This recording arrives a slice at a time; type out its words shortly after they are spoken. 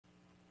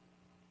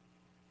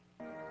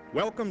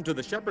Welcome to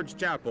the Shepherd's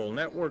Chapel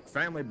Network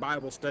Family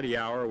Bible Study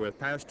Hour with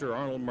Pastor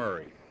Arnold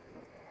Murray.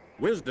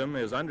 Wisdom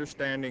is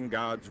understanding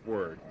God's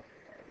Word.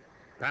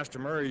 Pastor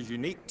Murray's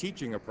unique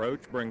teaching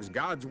approach brings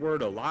God's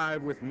Word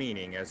alive with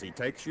meaning as he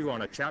takes you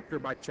on a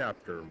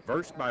chapter-by-chapter,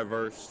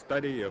 verse-by-verse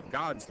study of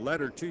God's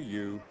letter to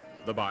you,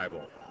 the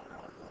Bible.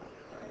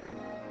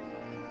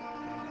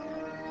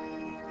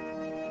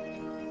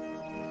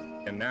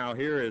 And now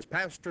here is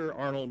Pastor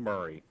Arnold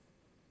Murray.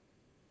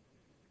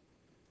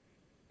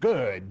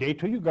 Good day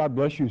to you. God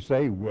bless you.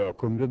 Say,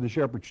 welcome to the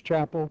Shepherd's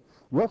Chapel.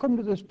 Welcome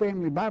to this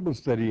family Bible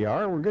study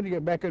hour. We're going to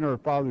get back in our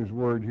Father's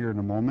Word here in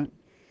a moment.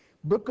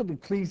 Book of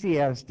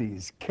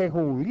Ecclesiastes,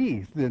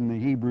 keholith in the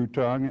Hebrew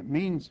tongue. It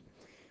means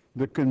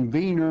the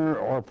convener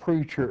or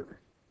preacher,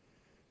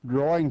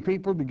 drawing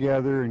people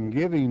together and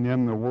giving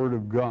them the Word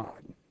of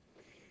God.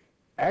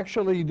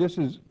 Actually, this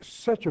is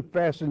such a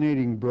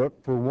fascinating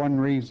book for one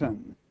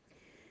reason.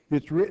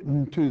 It's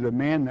written to the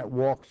man that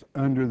walks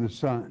under the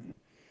sun.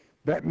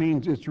 That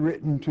means it's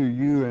written to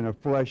you in a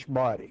flesh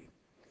body.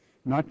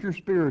 Not your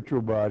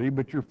spiritual body,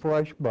 but your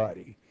flesh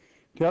body.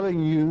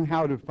 Telling you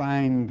how to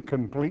find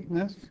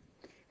completeness,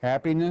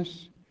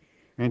 happiness,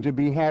 and to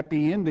be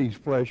happy in these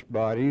flesh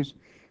bodies,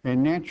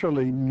 and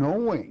naturally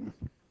knowing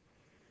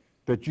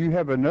that you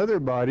have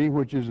another body,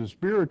 which is a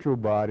spiritual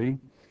body,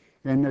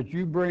 and that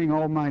you bring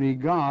Almighty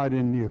God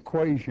in the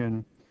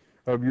equation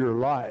of your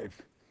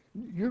life.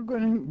 You're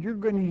going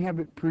to have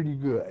it pretty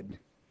good.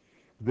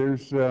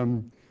 There's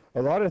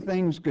a lot of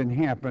things can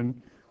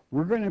happen.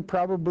 We're going to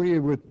probably,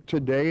 with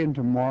today and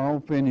tomorrow,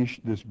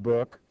 finish this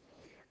book,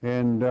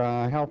 and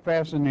how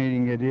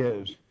fascinating it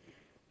is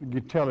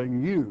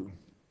telling you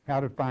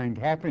how to find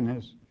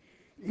happiness,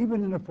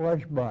 even in a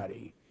flesh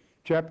body.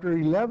 Chapter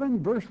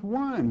 11, verse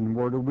 1,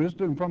 word of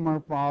wisdom from our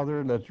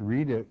Father. Let's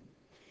read it.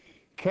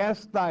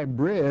 Cast thy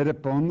bread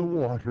upon the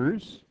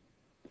waters,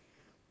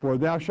 for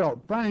thou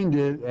shalt find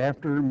it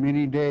after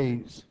many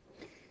days.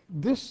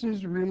 This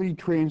is really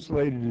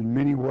translated in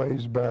many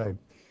ways by,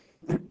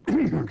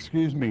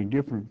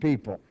 different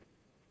people.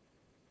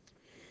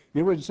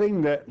 It would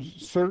seem that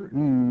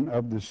certain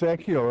of the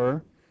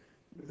secular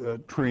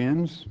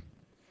trends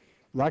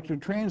like to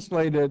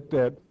translate it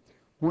that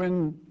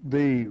when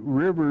the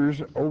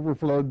rivers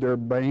overflowed their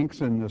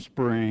banks in the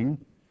spring,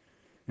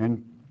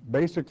 and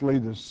basically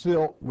the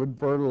silt would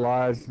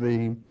fertilize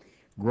the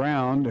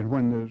ground, and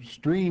when the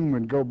stream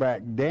would go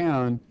back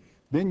down,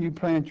 then you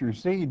plant your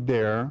seed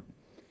there,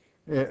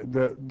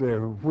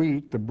 the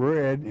wheat, the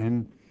bread,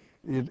 and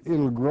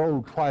it'll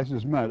grow twice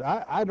as much.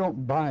 I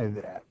don't buy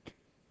that.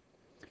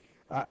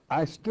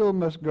 I still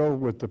must go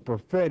with the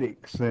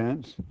prophetic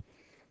sense.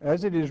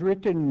 As it is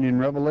written in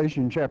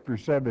Revelation chapter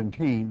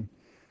 17,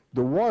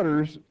 the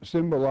waters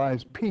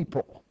symbolize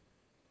people.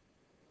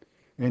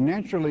 And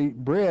naturally,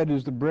 bread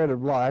is the bread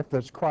of life.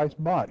 That's Christ's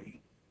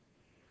body.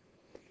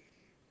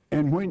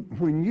 And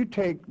when you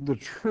take the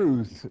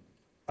truth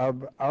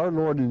of our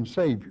Lord and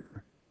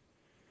Savior,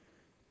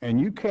 and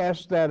you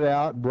cast that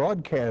out,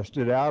 broadcast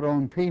it out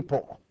on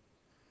people,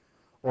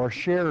 or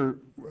share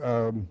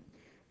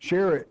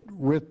it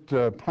with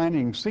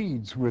planting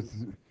seeds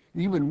with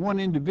even one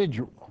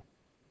individual,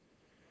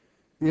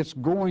 it's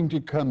going to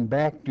come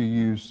back to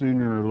you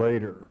sooner or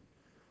later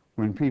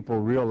when people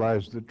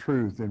realize the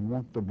truth and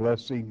want the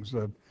blessings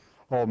of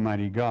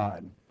Almighty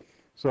God.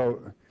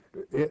 So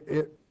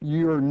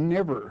you're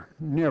never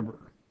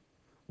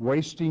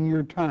wasting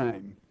your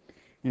time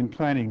in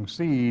planting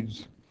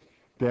seeds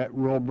that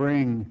will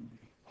bring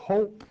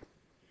hope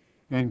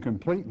and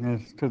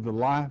completeness to the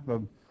life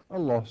of a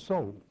lost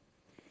soul.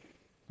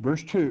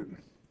 Verse 2,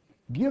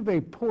 give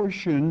a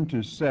portion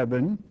to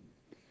 7,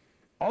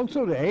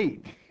 also to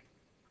 8,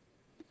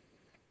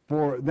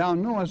 for thou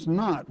knowest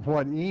not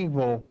what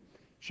evil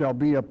shall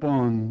be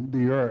upon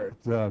the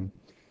earth.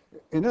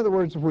 In other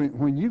words,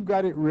 when you've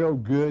got it real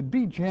good,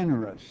 be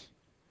generous.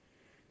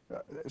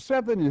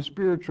 7 is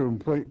spiritual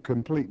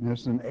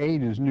completeness, and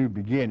 8 is new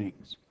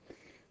beginnings.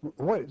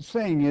 What it's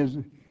saying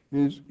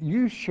is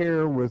you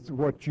share with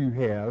what you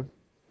have,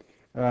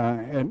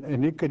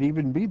 and it could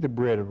even be the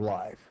bread of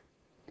life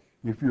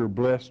if you're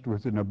blessed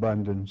with an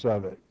abundance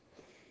of it.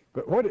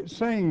 But what it's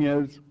saying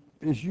is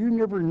you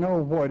never know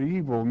what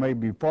evil may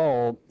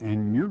befall,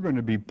 and you're going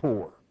to be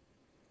poor.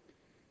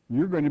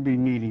 You're going to be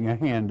needing a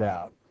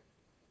handout.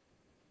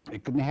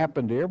 It can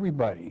happen to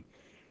everybody.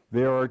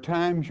 There are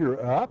times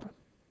you're up,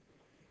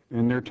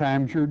 and there are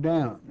times you're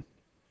down.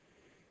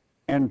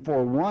 And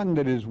for one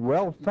that is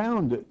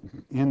well-founded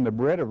in the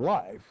bread of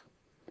life,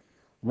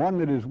 one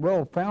that is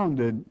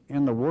well-founded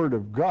in the Word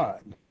of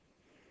God,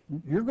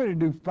 you're going to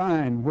do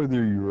fine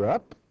whether you're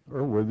up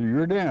or whether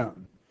you're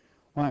down.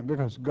 Why?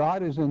 Because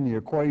God is in the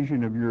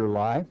equation of your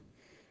life,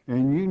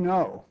 and you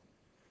know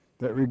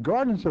that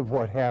regardless of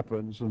what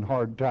happens in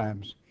hard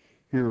times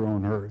here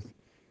on earth,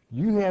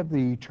 you have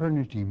the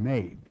eternity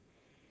made.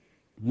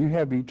 You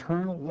have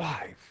eternal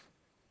life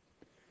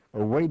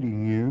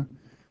awaiting you.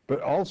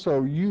 But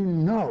also you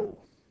know,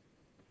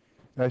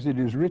 as it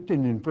is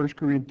written in 1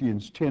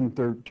 Corinthians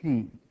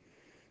 10:13,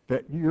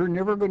 that you're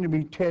never going to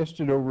be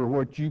tested over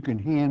what you can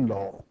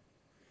handle.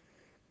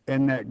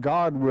 and that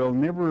God will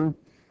never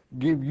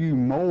give you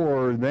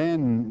more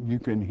than you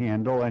can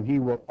handle, and he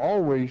will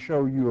always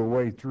show you a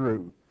way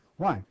through.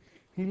 Why?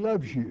 He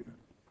loves you.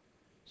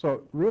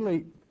 So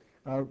really,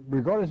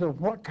 regardless of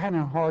what kind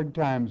of hard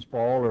times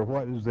fall or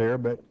what is there,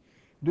 but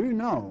do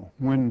know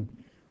when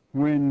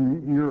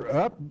you're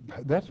up,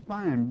 that's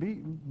fine.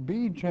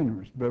 Be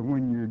generous. But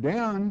when you're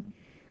down,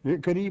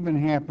 it could even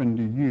happen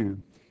to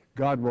you.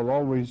 God will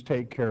always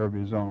take care of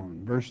his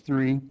own. Verse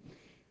 3,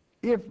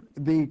 if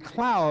the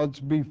clouds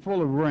be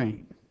full of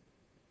rain,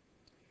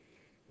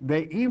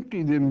 they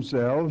empty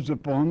themselves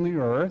upon the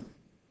earth,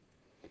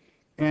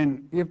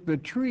 and if the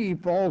tree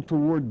fall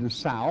toward the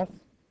south,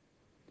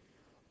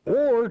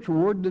 or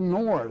toward the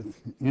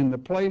north, in the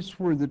place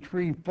where the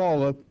tree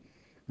falleth,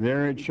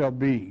 there it shall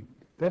be.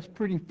 That's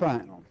pretty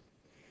final.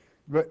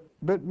 But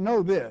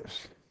know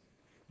this,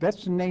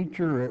 that's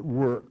nature at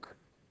work.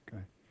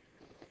 Okay?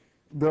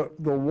 The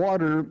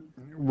water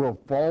will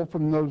fall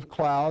from those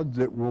clouds,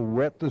 it will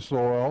wet the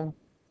soil.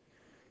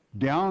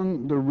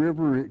 Down the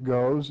river it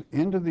goes,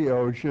 into the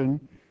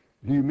ocean.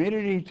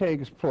 Humidity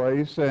takes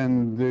place,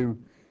 and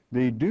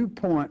the dew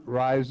point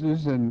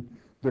rises, and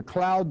the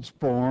clouds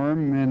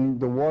form, and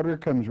the water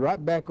comes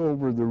right back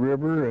over the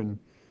river and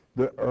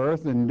the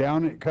earth, and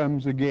down it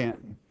comes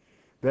again.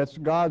 That's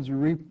God's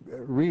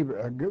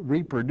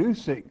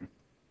reproducing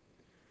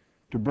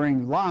to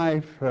bring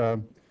life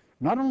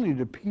not only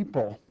to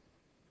people,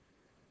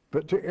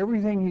 but to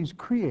everything he's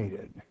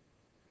created.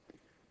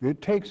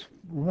 It takes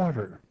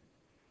water,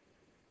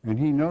 and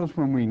he knows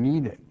when we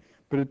need it.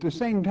 But at the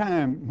same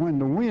time, when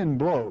the wind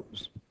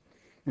blows,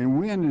 and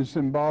wind is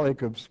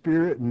symbolic of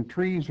spirit, and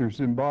trees are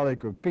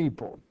symbolic of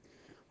people.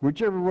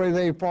 Whichever way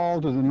they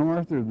fall, to the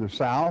north or the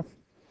south,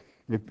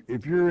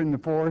 if you're in the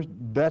forest,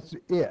 that's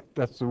it.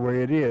 That's the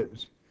way it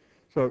is.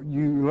 So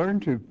you learn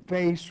to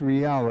face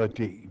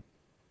reality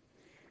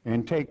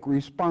and take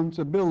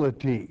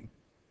responsibility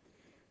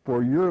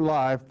for your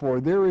life,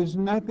 for there is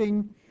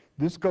nothing,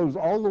 this goes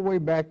all the way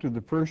back to the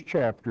first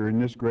chapter in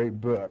this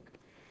great book.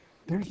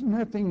 There's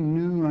nothing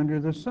new under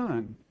the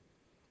sun.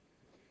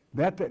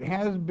 That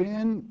has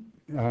been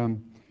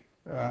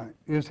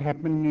is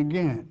happening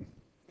again.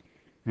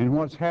 And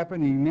what's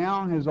happening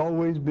now has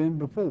always been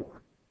before.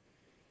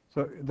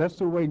 So that's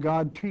the way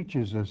God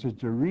teaches us.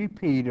 It's a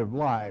repeat of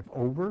life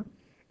over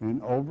and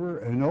over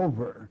and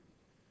over.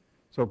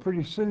 So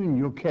pretty soon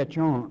you'll catch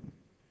on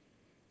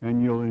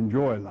and you'll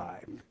enjoy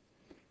life.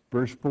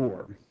 Verse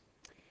 4,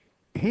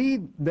 he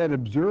that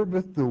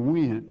observeth the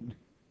wind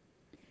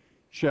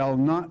shall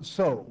not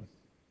sow,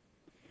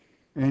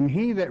 and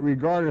he that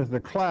regardeth the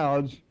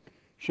clouds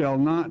shall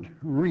not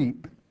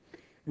reap.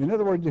 In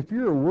other words, if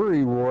you're a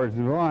worrywart,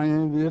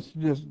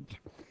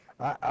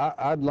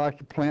 I'd like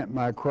to plant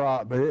my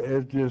crop, but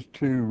it's just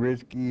too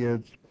risky.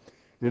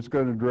 It's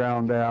going to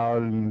drown out,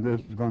 and this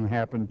is going to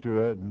happen to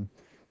it, and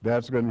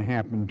that's going to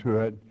happen to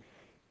it.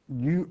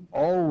 You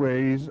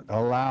always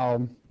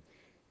allow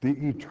the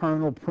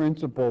eternal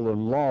principle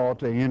and law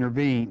to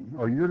intervene,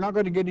 or you're not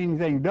going to get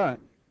anything done.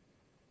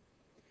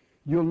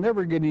 You'll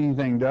never get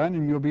anything done,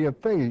 and you'll be a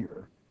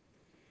failure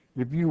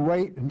if you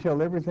wait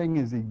until everything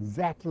is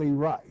exactly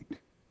right.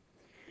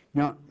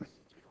 Now,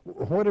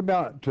 what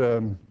about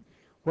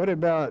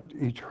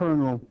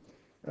eternal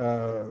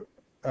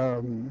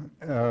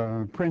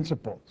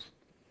principles?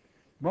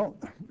 Well,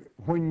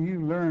 when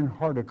you learn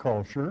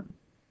horticulture,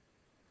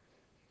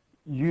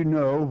 you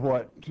know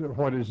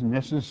what is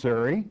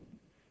necessary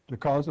to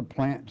cause a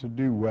plant to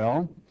do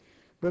well,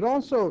 but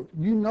also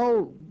you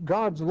know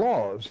God's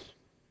laws.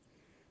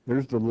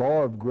 There's the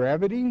law of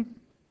gravity,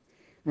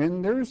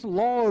 and there's the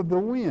law of the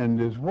wind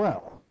as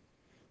well.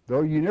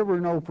 Though you never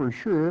know for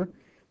sure,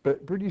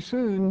 but pretty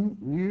soon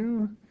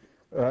you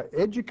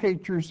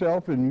educate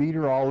yourself in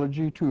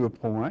meteorology to a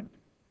point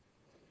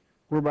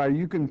whereby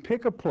you can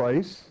pick a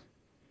place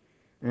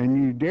and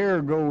you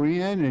dare go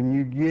in and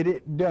you get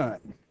it done.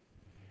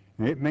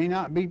 It may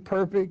not be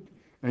perfect,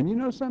 and you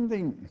know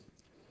something,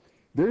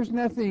 there's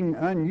nothing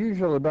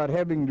unusual about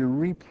having to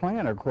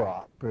replant a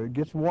crop. It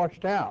gets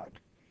washed out.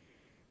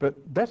 But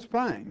that's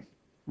fine.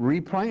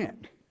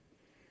 Replant.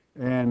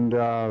 And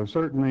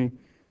certainly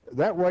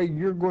that way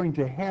you're going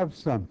to have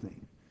something.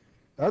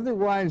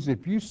 Otherwise,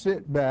 if you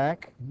sit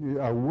back,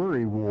 a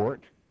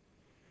worrywart,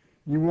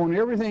 you want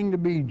everything to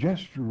be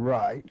just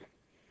right,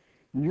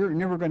 you're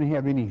never going to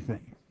have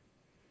anything,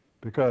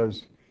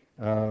 because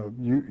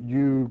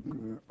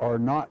you are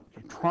not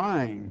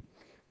trying.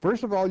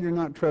 First of all, you're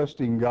not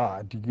trusting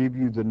God to give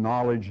you the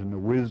knowledge and the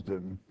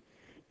wisdom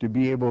to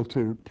be able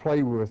to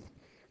play with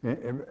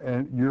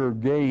your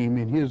game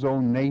in his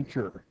own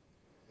nature.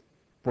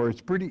 For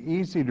it's pretty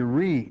easy to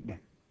read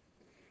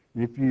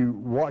if you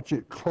watch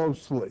it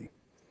closely,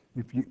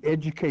 if you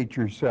educate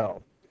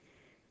yourself,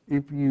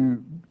 if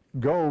you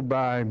go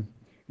by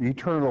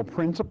eternal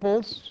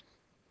principles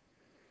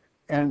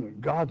and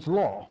God's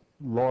law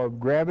of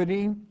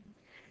gravity,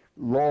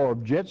 law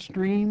of jet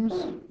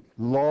streams,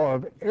 law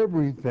of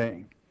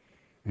everything.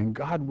 And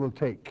God will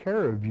take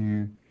care of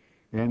you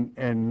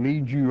and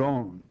lead you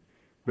on.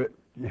 But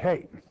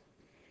hey,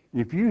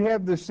 If you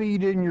have the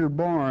seed in your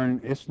barn,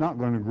 it's not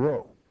going to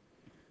grow.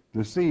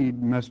 The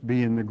seed must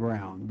be in the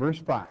ground. Verse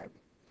 5.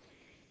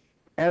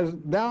 As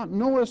thou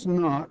knowest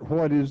not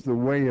what is the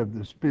way of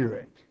the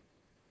Spirit,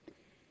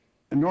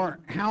 nor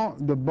how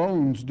the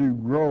bones do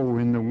grow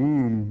in the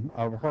womb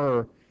of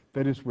her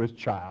that is with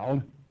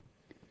child,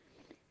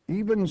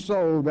 even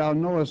so thou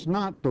knowest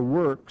not the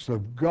works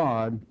of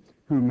God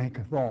who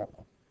maketh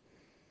all.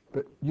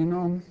 But you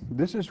know,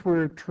 this is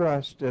where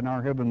trust in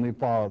our Heavenly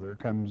Father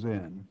comes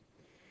in.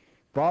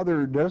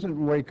 Father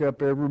doesn't wake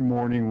up every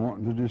morning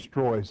wanting to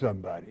destroy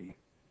somebody.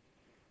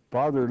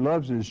 Father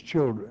loves his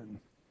children.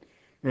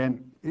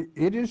 And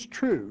it is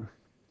true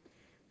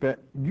that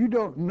you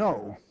don't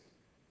know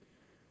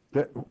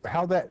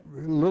how that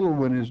little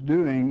one is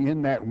doing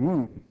in that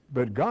womb,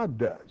 but God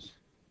does.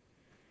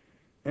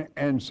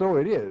 And so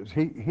it is.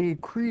 He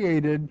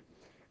created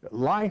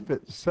life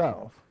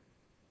itself.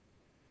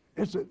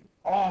 It's an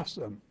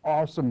awesome,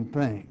 awesome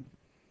thing.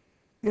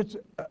 It's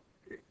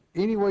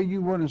any way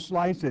you want to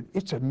slice it,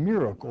 it's a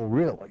miracle,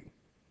 really,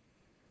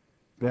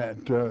 that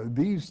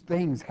these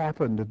things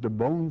happen, that the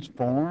bones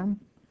form,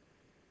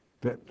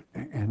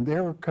 and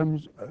there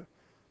comes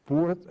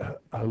forth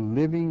a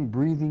living,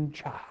 breathing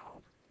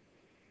child.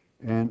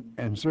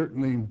 And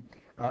certainly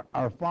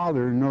our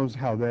Father knows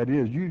how that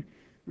is.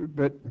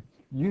 But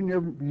you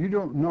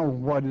don't know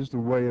what is the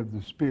way of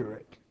the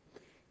Spirit.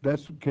 That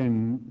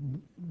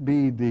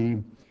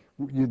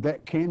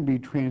can be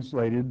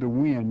translated the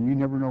wind. You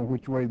never know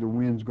which way the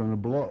wind's going to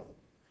blow.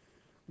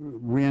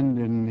 Wind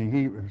in the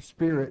Hebrew,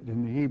 spirit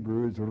in the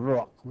Hebrew is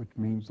ruach, which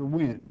means the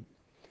wind.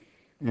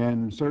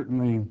 And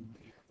certainly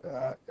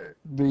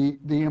the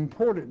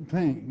important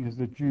thing is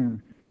that you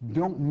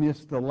don't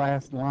miss the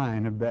last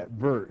line of that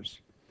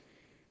verse.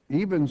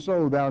 Even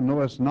so thou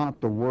knowest not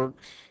the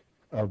works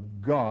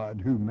of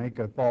God who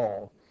maketh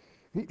all.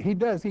 He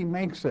does, he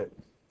makes it.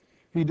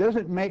 He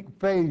doesn't make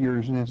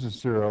failures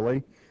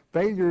necessarily.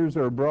 Failures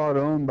are brought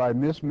on by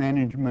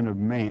mismanagement of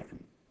man.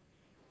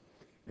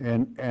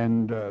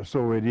 And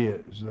so it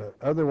is.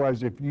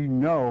 Otherwise, if you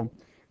know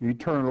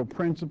eternal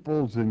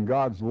principles in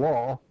God's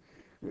law,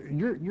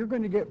 you're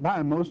going to get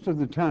by most of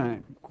the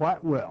time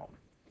quite well.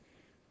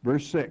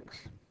 Verse 6.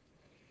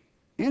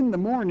 In the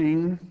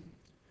morning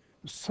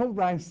sow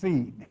thy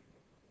seed,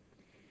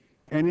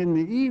 and in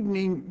the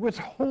evening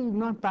withhold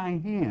not thy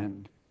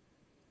hand.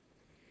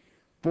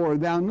 For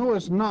thou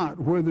knowest not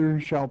whether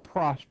shall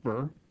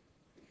prosper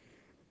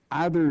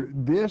either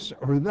this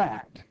or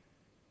that,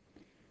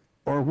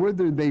 or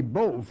whether they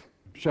both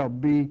shall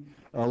be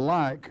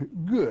alike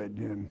good.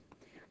 And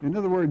in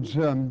other words,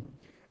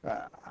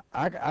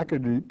 I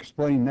could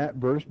explain that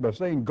verse by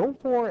saying, go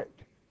for it.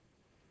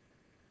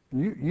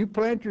 You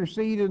plant your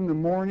seed in the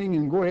morning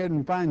and go ahead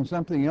and find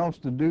something else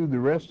to do the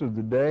rest of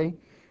the day.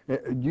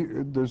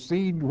 The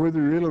seed,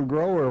 whether it'll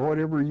grow or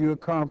whatever you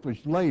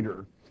accomplish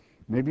later,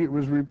 maybe it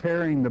was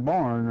repairing the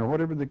barn or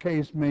whatever the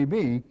case may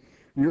be,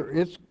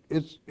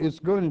 it's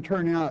going to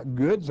turn out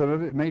good. Some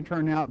of it may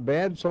turn out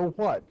bad, so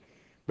what?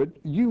 But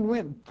you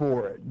went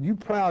for it. You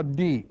plowed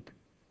deep.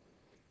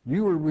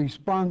 You were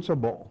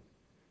responsible,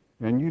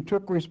 and you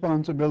took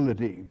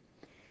responsibility.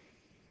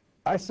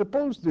 I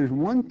suppose there's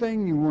one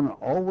thing you want to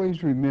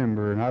always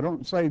remember, and I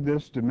don't say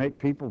this to make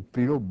people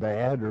feel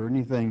bad or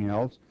anything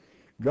else.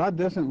 God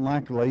doesn't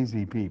like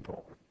lazy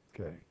people,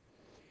 okay?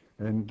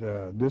 And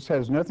this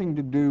has nothing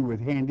to do with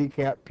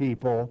handicapped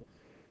people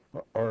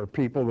or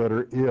people that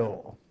are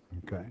ill,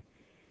 okay?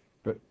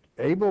 But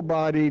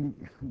able-bodied,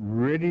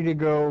 ready to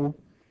go,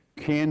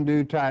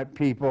 can-do type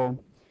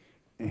people,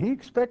 he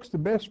expects the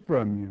best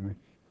from you.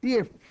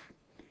 If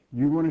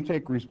you want to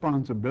take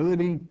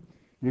responsibility,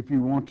 if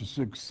you want to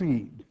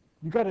succeed,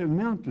 you got to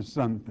amount to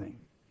something.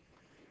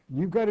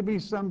 You've got to be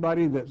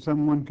somebody that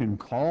someone can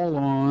call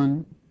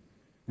on,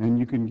 and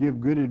you can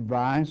give good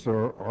advice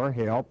or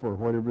help or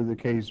whatever the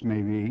case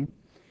may be.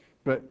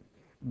 But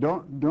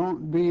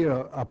don't be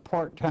a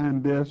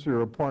part-time this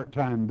or a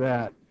part-time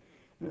that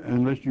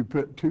unless you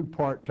put two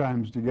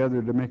part-times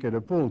together to make it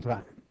a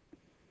full-time.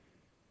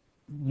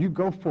 You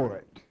go for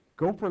it.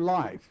 Go for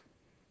life.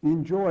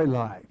 Enjoy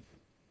life.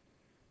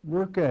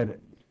 Work at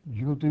it.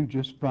 You'll do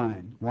just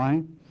fine.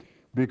 Why?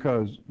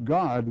 Because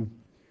God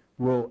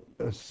will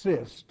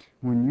assist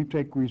when you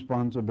take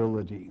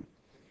responsibility.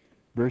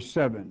 Verse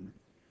 7.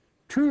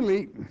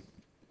 Truly,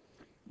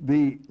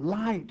 the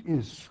light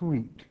is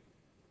sweet,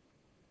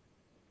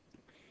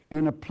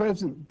 and a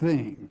pleasant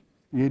thing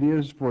it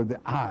is for the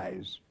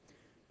eyes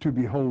to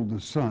behold the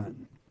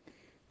sun.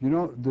 You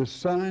know, the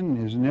sun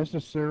is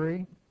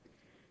necessary.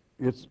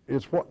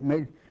 It's what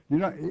makes, you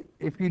know,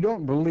 if you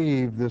don't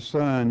believe the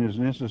sun is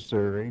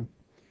necessary,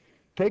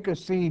 take a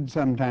seed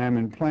sometime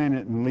and plant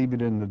it and leave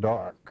it in the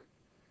dark.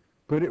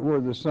 Put it where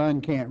the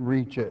sun can't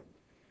reach it.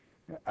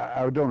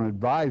 I don't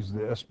advise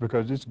this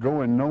because it's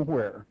going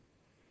nowhere.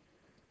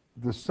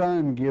 The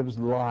sun gives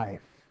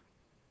life.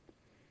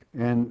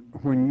 And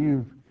when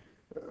you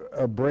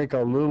break a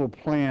little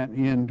plant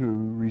into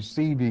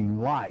receiving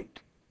light,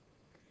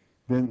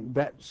 then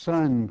that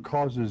sun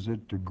causes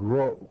it to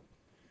grow.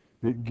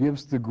 It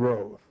gives the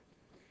growth.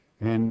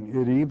 And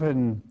it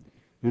even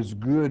is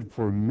good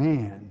for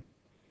man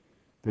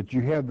that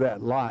you have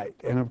that light.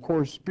 And of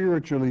course,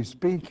 spiritually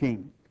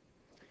speaking,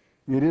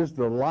 it is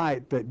the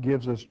light that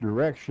gives us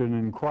direction,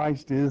 and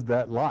Christ is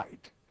that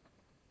light.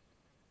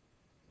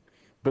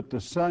 But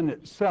the sun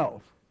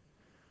itself,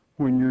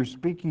 when you're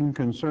speaking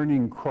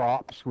concerning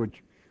crops,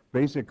 which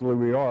basically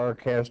we are,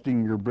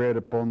 casting your bread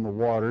upon the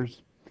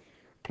waters,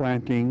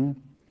 planting,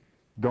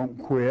 don't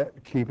quit,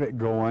 keep it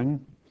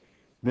going,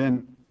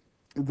 then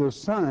the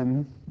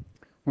sun,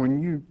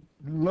 when you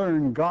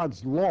learn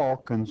God's law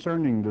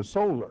concerning the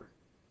solar,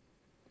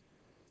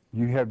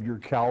 you have your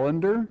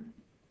calendar.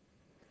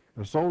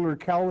 A solar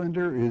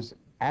calendar is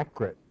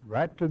accurate,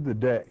 right to the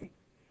day.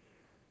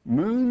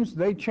 Moons,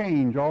 they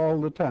change all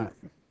the time.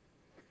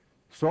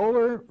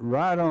 Solar,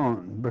 right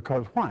on,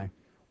 because why?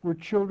 We're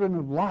children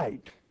of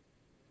light.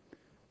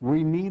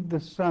 We need the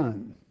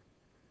sun.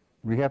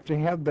 We have to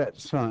have that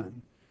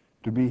sun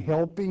to be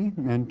healthy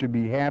and to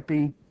be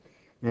happy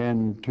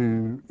and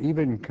to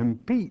even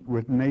compete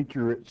with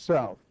nature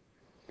itself.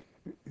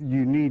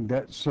 You need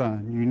that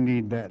sun. You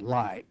need that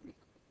light.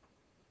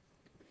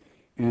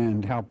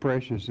 And how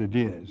precious it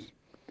is.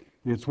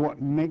 It's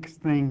what makes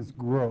things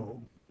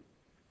grow.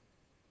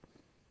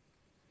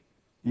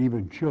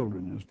 Even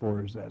children, as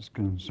far as that's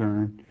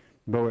concerned,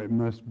 though it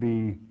must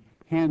be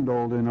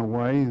handled in a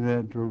way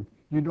that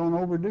you don't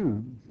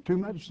overdo. Too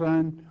much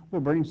sun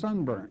will bring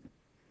sunburn.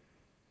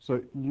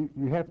 So you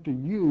have to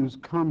use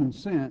common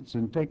sense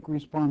and take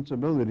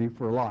responsibility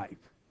for life.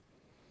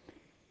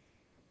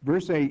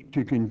 Verse 8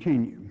 to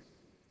continue.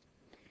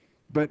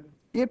 But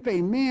if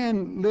a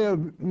man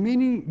live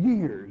many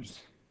years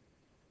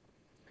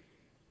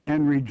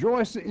and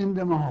rejoice in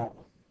them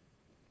all,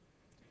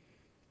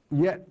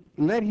 yet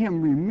let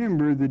him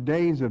remember the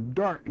days of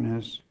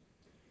darkness,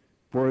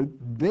 for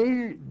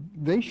they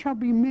shall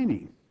be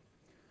many.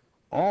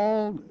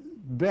 All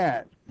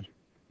that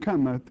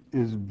cometh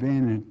is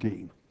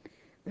vanity.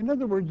 In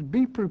other words,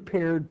 be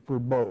prepared for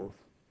both.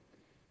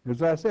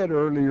 As I said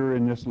earlier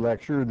in this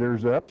lecture,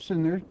 there's ups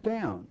and there's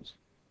downs.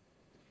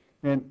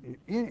 And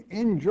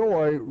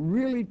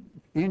really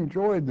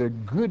enjoy the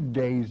good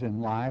days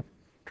in life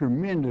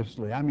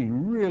tremendously. I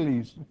mean,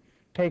 really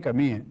take them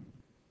in.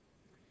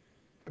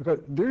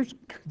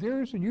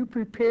 Because you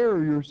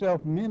prepare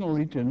yourself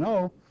mentally to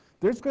know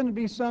there's going to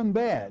be some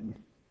bad.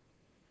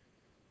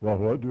 Well,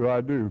 what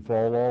do?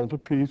 Fall all to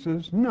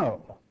pieces?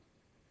 No.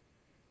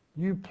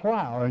 You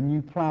plow, and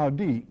you plow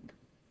deep.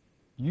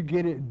 You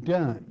get it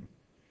done.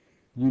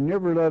 You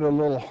never let a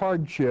little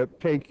hardship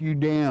take you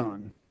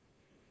down.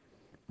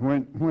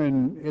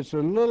 When it's a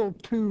little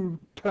too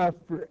tough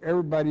for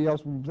everybody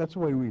else, that's the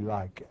way we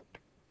like it.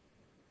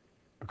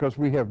 Because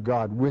we have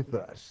God with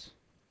us.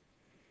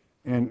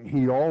 And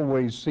he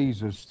always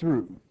sees us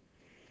through.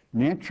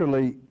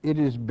 Naturally, it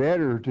is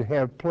better to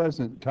have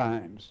pleasant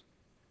times.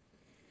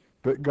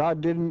 But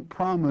God didn't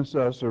promise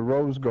us a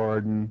rose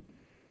garden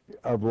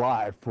of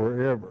life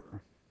forever.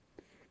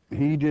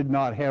 He did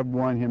not have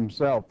one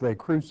himself. They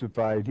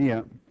crucified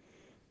him.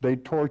 They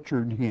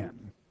tortured him.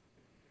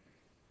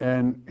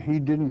 And he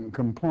didn't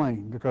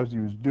complain because he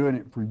was doing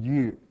it for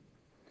you.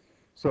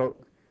 So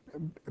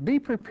be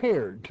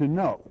prepared to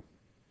know.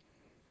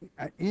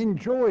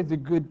 Enjoy the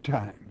good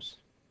times.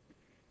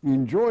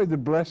 Enjoy the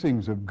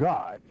blessings of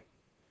God.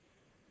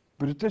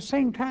 But at the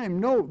same time,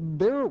 know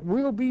there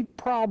will be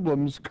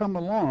problems come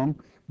along,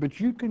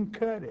 but you can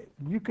cut it.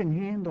 You can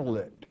handle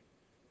it.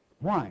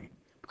 Why?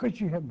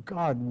 Because you have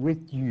God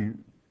with you.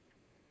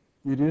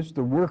 It is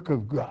the work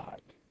of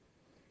God.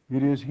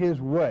 It is his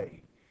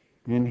way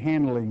in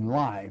handling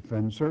life.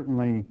 And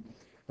certainly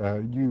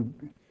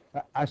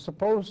I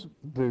suppose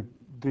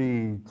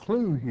the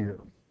clue here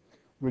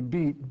would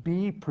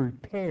be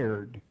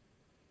prepared.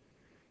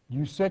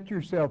 You set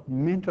yourself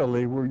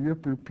mentally where you're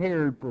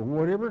prepared for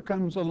whatever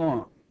comes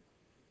along.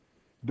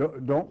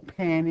 Don't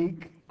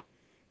panic.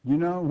 You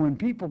know, when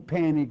people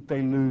panic,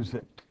 they lose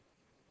it.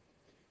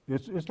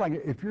 It's like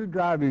if you're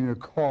driving a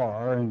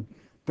car and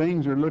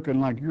things are looking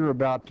like you're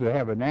about to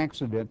have an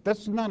accident,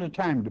 that's not a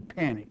time to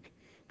panic.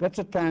 That's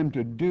a time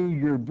to do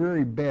your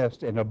very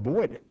best and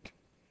avoid it.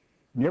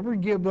 Never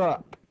give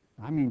up.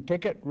 I mean,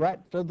 take it right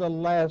to the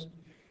last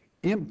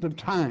nth of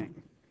time.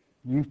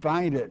 You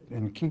fight it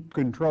and keep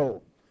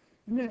control.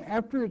 And then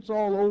after it's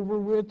all over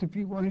with, if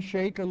you want to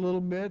shake a little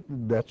bit,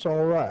 that's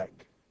all right.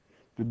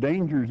 The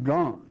danger's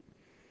gone.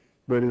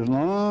 But as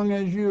long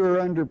as you are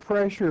under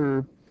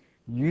pressure,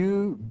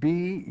 you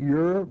be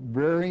your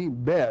very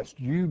best.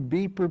 You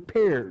be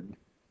prepared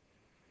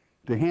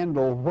to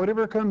handle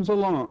whatever comes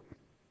along,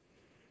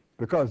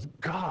 because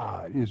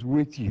God is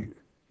with you.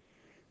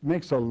 It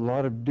makes a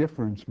lot of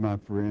difference, my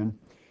friend.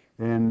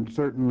 And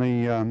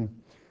certainly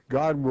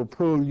God will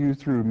pull you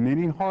through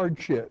many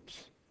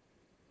hardships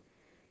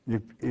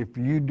if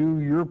you do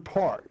your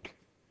part.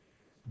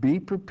 Be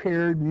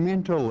prepared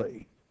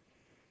mentally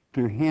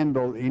to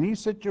handle any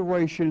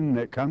situation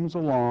that comes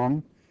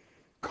along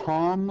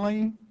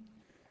calmly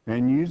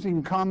and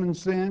using common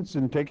sense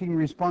and taking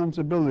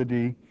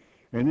responsibility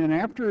And then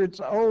after it's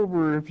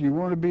over, if you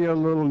want to be a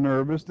little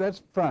nervous,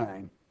 that's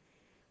fine.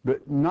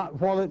 But not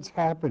while it's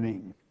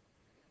happening.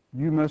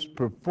 You must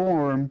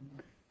perform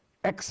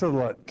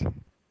excellent.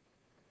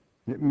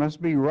 It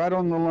must be right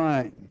on the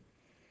line.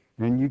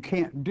 And you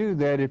can't do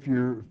that if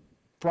you're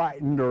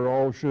frightened or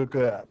all shook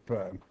up.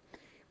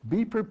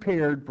 Be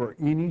prepared for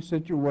any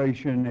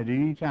situation at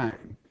any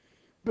time.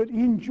 But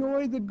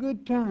enjoy the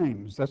good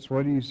times. That's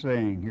what he's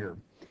saying here.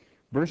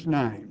 Verse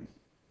 9.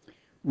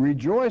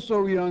 Rejoice,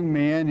 O young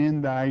man, in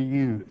thy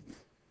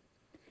youth,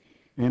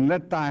 and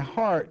let thy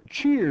heart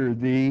cheer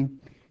thee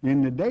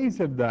in the days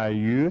of thy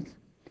youth,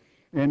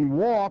 and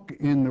walk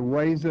in the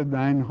ways of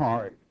thine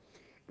heart,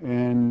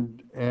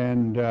 and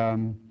in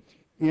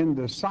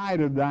the sight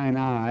of thine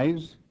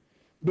eyes.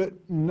 But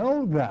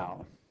know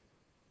thou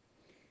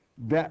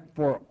that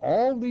for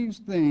all these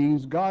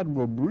things God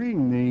will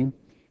bring thee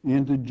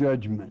into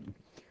judgment.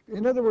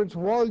 In other words,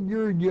 while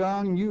you're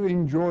young, you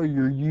enjoy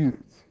your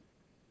youth.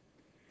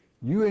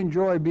 You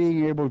enjoy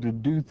being able to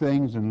do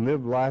things and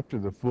live life to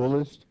the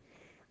fullest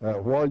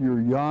while you're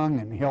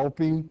young and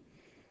healthy.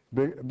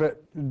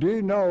 But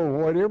do know,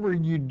 whatever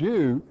you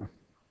do,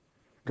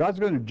 God's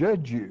going to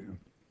judge you.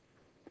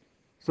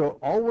 So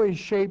always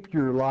shape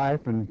your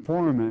life and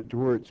form it to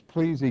where it's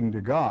pleasing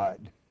to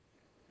God.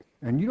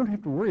 And you don't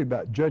have to worry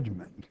about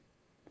judgment.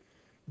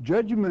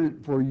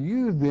 Judgment for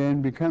you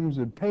then becomes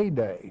a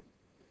payday.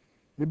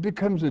 It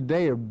becomes a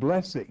day of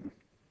blessing.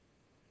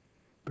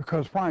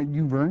 Because why?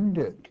 You've earned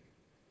it.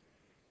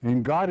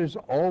 And God is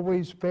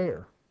always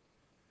fair.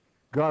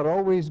 God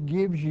always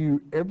gives you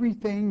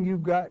everything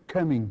you've got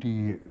coming to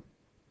you.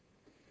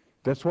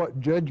 That's what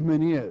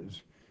judgment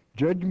is.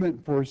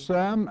 Judgment for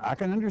some, I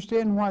can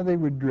understand why they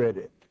would dread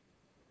it.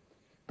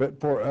 But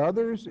for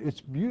others,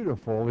 it's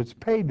beautiful. It's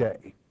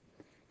payday.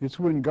 It's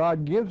when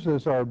God gives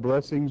us our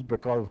blessings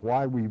because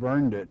why? We've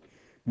earned it.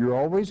 You're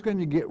always going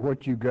to get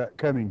what you got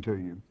coming to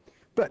you.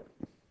 But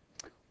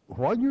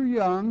while you're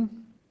young,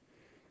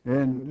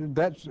 and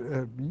that's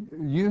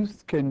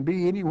youth can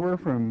be anywhere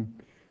from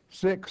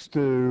 6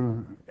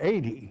 to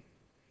 80,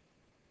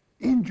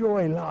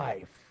 enjoy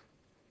life.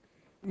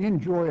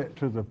 Enjoy it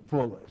to the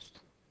fullest.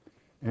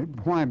 And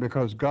why?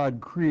 Because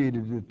God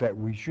created it that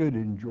we should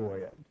enjoy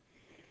it.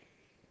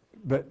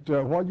 But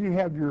while you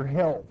have your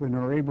health and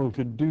are able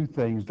to do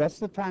things, that's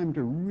the time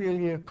to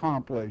really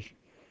accomplish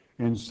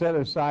and set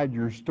aside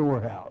your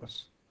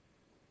storehouse.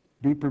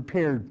 Be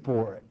prepared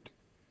for it.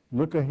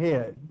 Look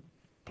ahead.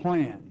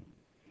 Plan.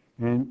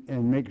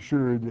 And make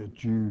sure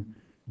that you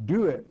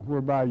do it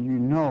whereby you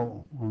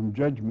know on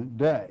Judgment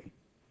Day,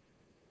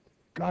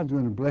 God's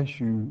going to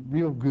bless you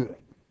real good.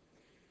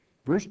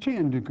 Verse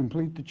 10 to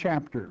complete the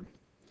chapter.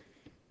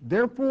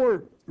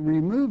 Therefore,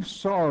 remove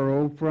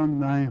sorrow from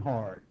thy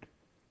heart,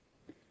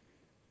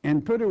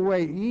 and put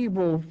away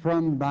evil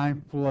from thy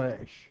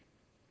flesh.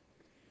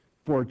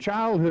 For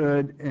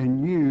childhood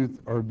and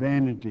youth are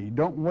vanity.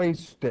 Don't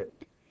waste it.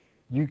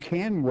 You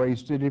can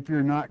waste it if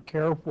you're not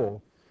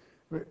careful.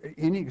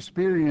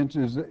 Inexperience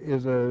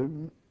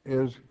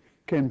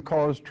can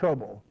cause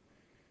trouble,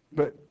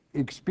 but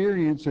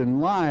experience in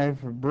life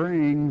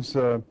brings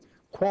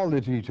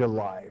quality to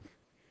life,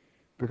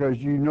 because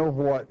you know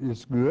what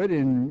is good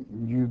and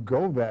you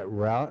go that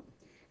route,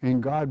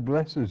 and God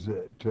blesses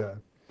it.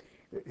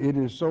 It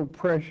is so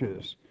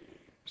precious.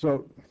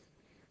 So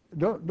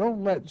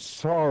don't let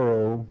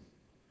sorrow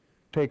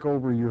take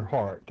over your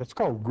heart. That's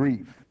called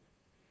grief.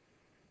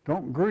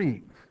 Don't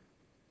grieve.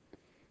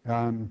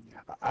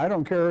 I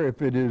don't care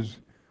if it is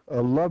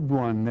a loved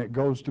one that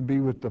goes to be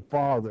with the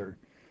Father.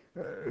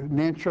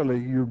 Naturally,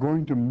 you're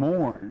going to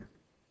mourn,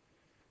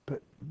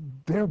 but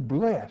they're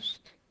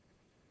blessed.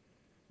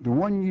 The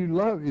one you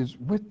love is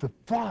with the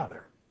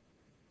Father,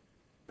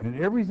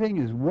 and everything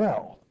is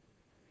well.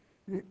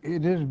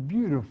 It is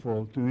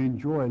beautiful to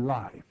enjoy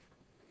life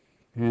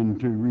and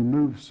to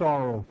remove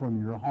sorrow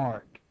from your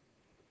heart.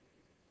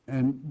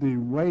 And the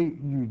way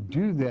you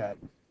do that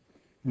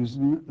is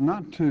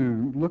not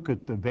to look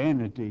at the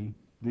vanity,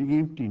 the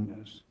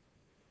emptiness,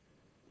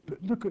 but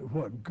look at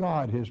what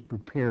God has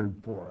prepared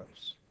for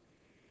us.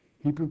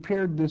 He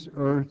prepared this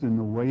earth in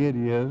the way it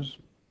is,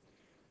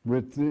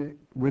 with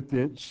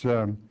its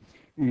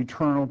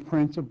eternal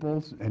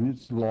principles and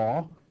its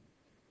law.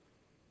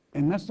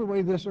 And that's the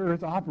way this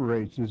earth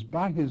operates, is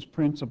by his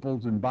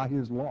principles and by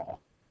his law.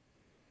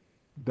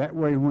 That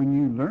way, when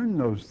you learn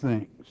those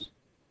things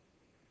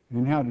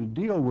and how to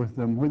deal with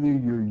them, whether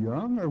you're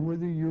young or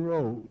whether you're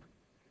old,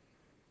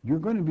 you're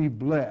going to be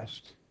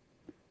blessed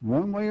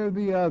one way or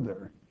the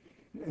other.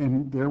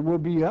 And there will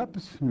be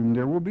ups and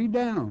there will be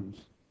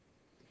downs.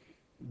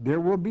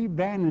 There will be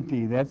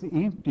vanity, that's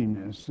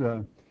emptiness,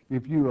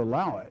 if you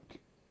allow it.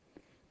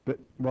 But,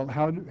 well,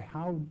 how do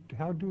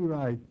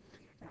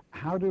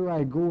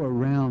I go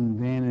around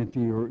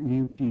vanity or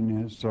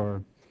emptiness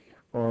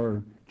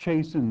or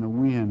chasing the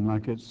wind,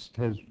 like it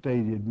has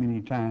stated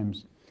many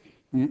times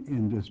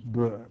in this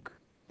book?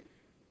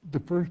 The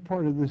first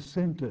part of this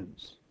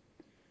sentence,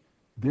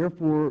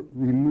 therefore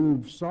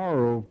remove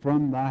sorrow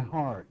from thy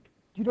heart.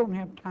 You don't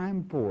have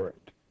time for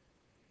it.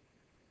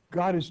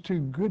 God is too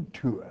good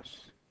to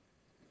us.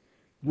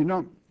 You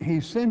know,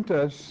 he sent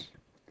us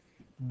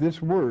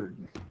this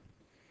word.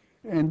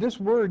 And this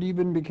word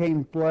even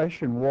became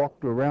flesh and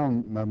walked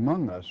around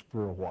among us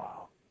for a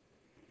while,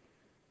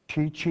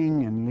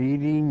 teaching and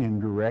leading and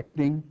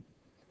directing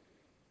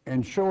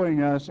and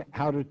showing us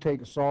how to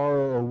take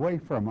sorrow away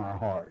from our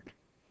heart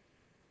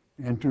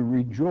and to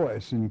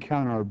rejoice and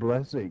count our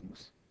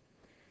blessings,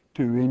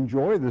 to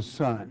enjoy the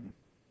sun,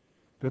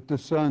 that the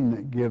sun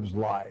that gives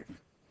life,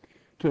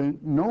 to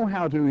know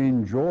how to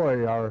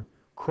enjoy our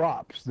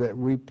crops that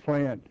we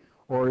plant,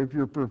 or if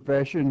your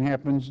profession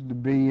happens to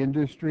be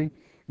industry,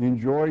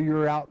 enjoy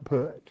your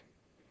output.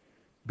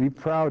 Be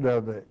proud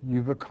of it.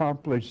 You've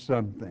accomplished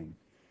something,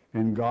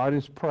 and God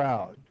is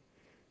proud.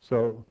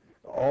 So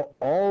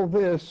all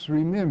this,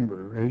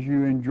 remember, as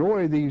you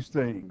enjoy these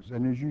things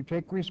and as you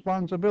take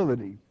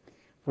responsibility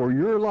for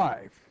your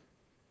life,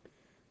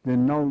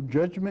 then know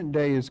Judgment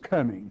Day is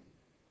coming,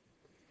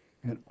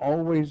 and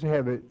always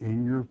have it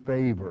in your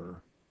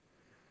favor.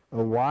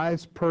 A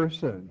wise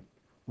person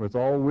with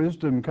all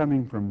wisdom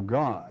coming from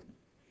God,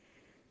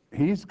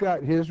 he's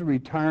got his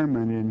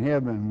retirement in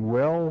heaven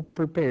well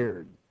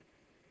prepared.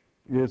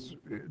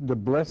 The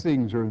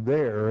blessings are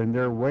there and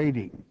they're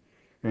waiting.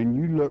 And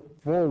you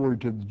look forward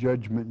to the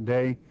Judgment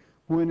Day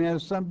when,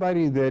 as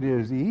somebody that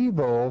is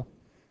evil,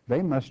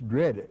 they must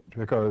dread it,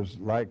 because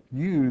like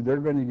you, they're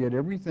going to get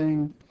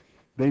everything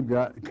they've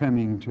got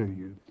coming to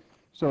you.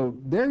 So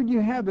there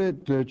you have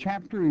it,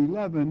 chapter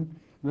 11.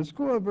 Let's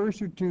go a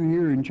verse or two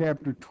here in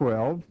chapter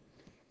 12.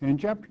 And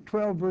chapter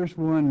 12, verse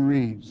 1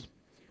 reads,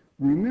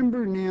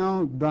 "Remember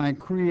now thy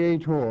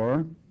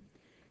Creator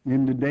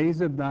in the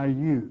days of thy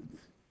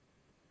youth,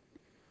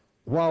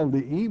 while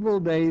the evil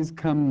days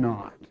come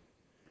not,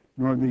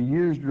 nor the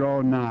years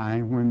draw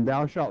nigh, when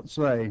thou shalt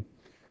say,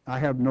 I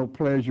have no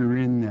pleasure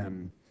in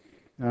them."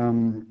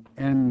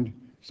 And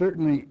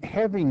certainly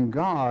having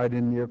God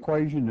in the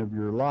equation of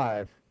your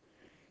life,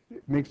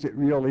 it makes it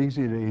real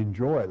easy to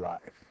enjoy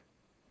life.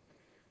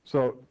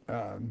 So,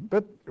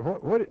 but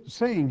what it's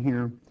saying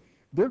here,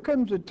 there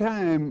comes a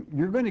time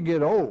you're going to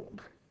get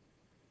old.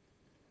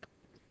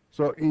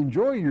 So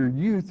enjoy your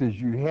youth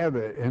as you have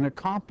it and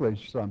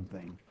accomplish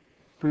something.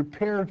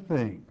 Prepare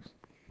things.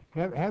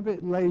 Have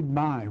it laid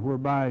by,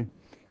 whereby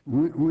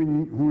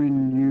when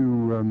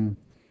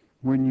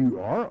you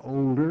are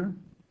older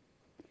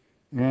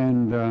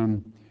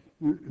and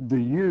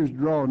the years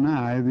draw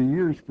nigh, the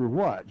years for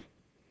what?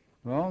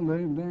 Well,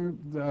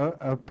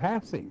 they're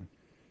passing.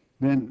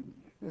 Then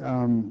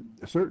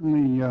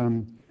certainly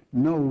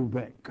know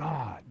that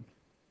God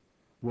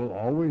will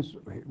always,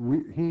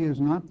 he is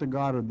not the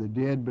God of the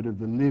dead, but of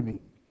the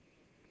living.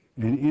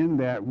 And in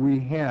that we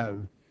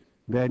have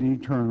that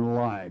eternal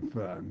life.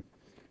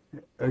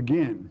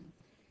 Again,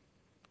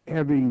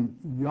 having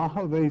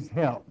Yahweh's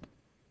help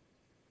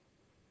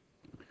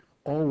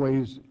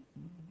always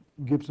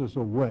gives us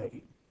a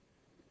way,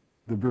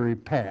 the very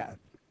path.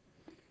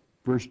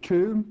 Verse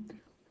 2,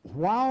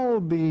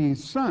 "While the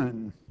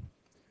sun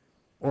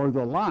or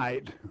the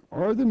light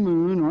or the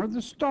moon or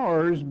the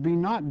stars be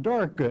not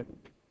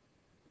darkened,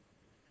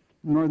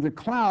 nor the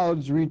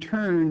clouds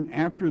return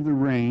after the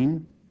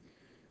rain."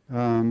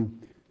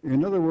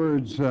 In other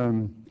words,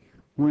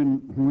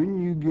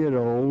 when you get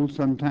old,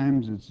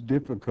 sometimes it's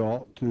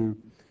difficult to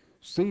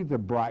see the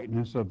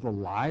brightness of the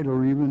light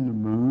or even the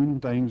moon.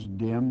 Things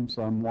dim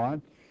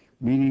somewhat,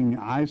 meaning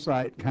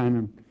eyesight kind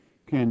of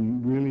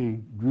can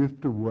really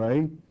drift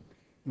away,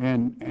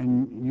 and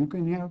you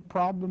can have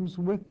problems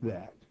with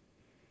that.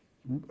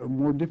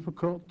 More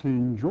difficult to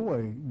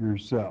enjoy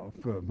yourself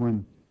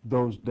when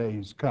those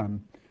days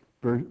come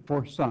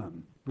for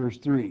some. Verse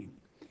 3,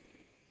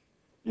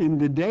 "In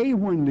the day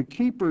when the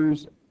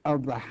keepers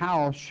of the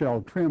house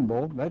shall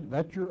tremble,"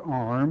 that's your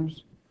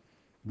arms.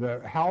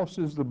 The house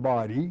is the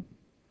body,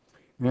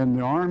 and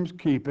the arms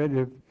keep it.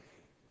 If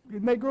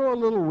they grow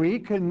a little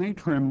weak and they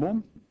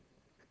tremble,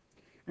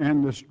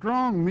 "and the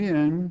strong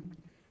men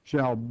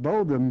shall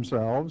bow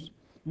themselves,"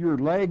 your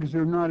legs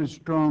are not as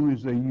strong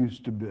as they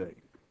used to be.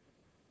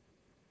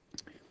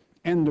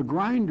 "And the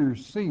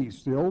grinders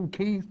cease," the old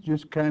teeth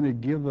just kind of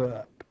give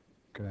up,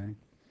 okay?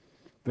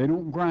 They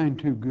don't grind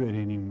too good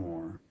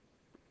anymore.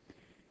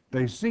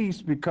 "They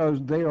cease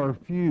because they are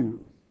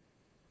few.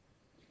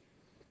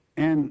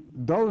 And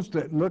those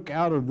that look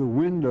out of the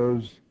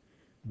windows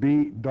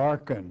be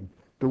darkened."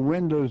 The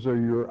windows are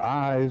your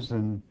eyes,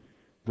 and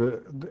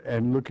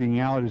looking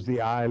out is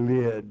the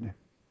eyelid.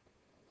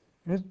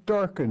 It's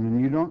darkened,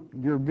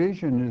 and your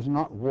vision is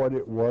not what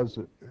it was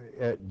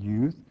at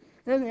youth,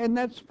 and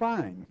that's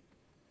fine.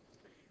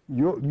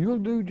 You'll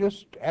do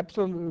just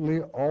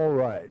absolutely all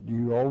right.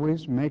 You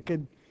always make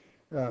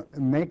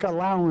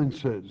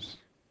allowances,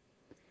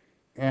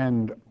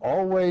 and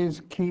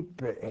always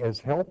keep as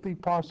healthy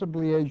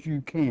possibly as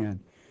you can,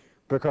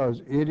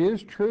 because it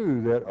is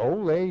true that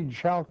old age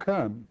shall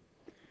come.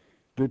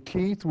 The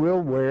teeth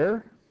will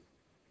wear,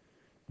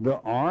 the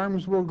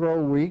arms will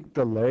grow weak,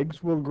 the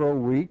legs will grow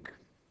weak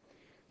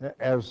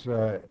as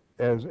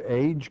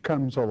age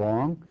comes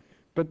along,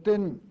 but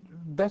then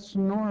that's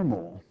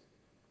normal.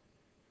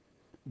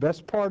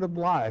 That's part of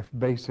life,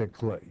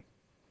 basically.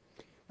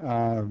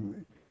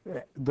 Um,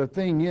 the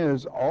thing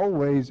is,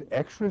 always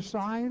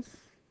exercise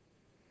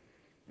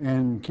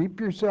and keep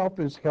yourself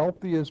as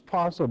healthy as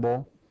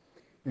possible,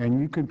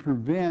 and you can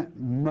prevent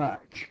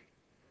much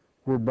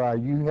whereby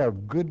you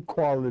have good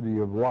quality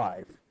of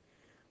life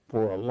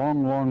for a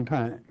long, long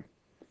time.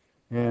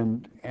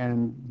 And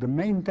the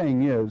main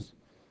thing is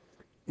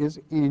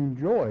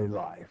enjoy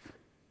life.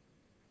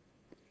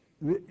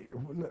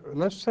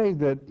 Let's say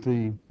that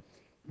the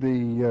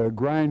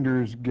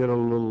grinders get a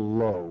little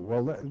low.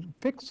 Well,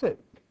 fix it.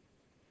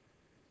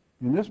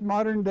 In this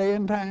modern day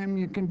and time,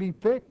 you can be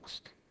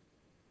fixed,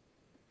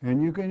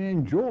 and you can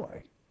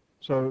enjoy.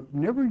 So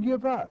never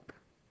give up,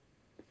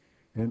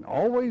 and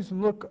always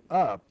look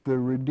up. The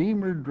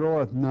Redeemer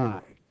draweth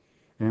nigh,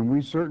 and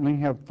we certainly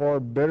have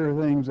far better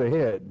things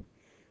ahead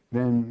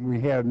than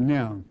we have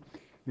now.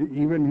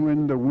 Even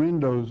when the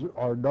windows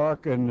are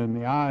darkened and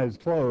the eyes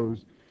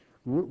closed,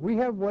 we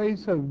have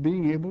ways of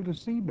being able to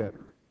see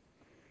better.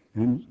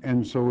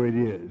 And so it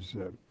is.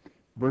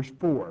 Verse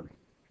 4,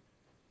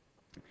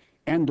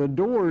 and the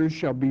doors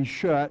shall be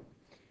shut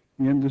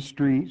in the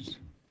streets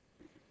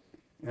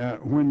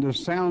when the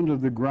sound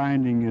of the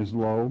grinding is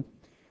low.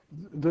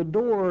 The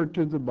door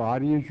to the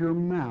body is your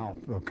mouth,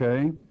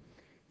 okay?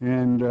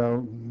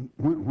 And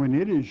when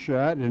it is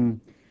shut and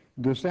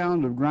the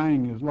sound of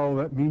grinding is low,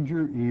 that means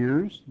your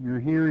ears, your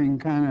hearing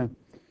kind of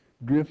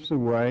drifts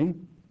away.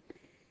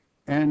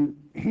 And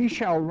he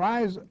shall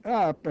rise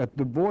up at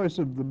the voice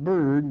of the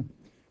bird.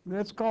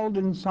 That's called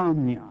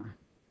insomnia.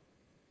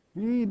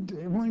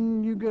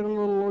 When you get a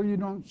little low, you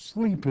don't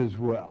sleep as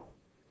well.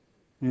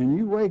 And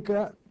you wake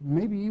up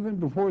maybe even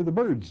before the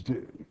birds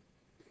do.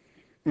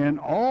 And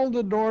all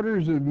the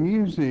daughters of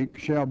music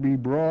shall be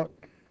brought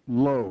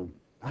low.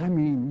 I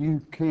mean,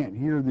 you can't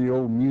hear the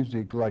old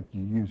music like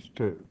you used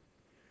to.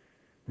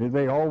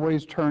 They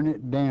always turn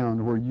it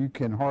down where you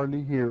can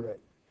hardly hear it.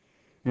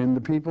 And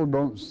the people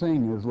don't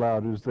sing as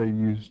loud as they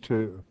used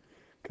to,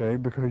 okay,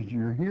 because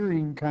your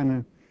hearing kind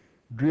of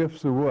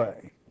drifts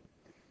away.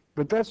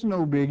 But that's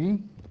no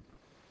biggie.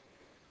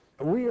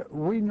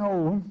 We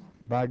know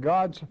by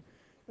God's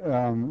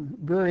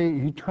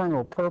very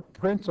eternal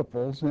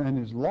principles and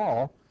his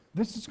law,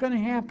 this is going to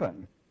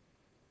happen.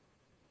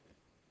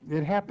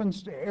 It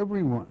happens to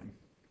everyone.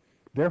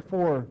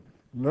 Therefore,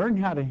 learn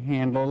how to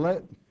handle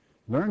it.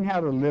 Learn how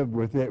to live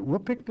with it. We'll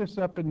pick this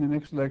up in the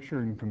next lecture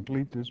and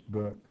complete this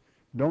book.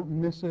 Don't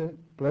miss it.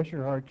 Bless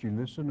your heart. You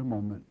listen a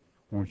moment,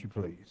 won't you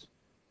please?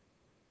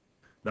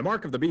 The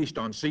Mark of the Beast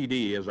on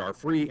CD is our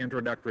free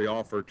introductory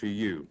offer to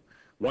you.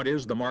 What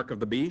is the Mark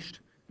of the Beast?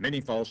 Many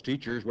false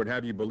teachers would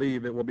have you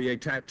believe it will be a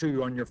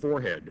tattoo on your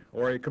forehead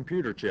or a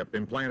computer chip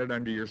implanted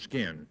under your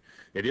skin.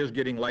 It is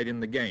getting late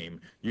in the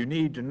game. You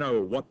need to know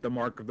what the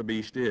Mark of the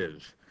Beast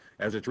is.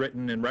 As it's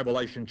written in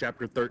Revelation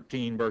chapter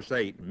 13, verse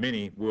 8,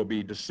 many will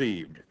be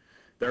deceived.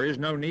 There is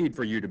no need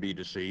for you to be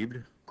deceived.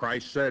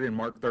 Christ said in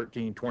Mark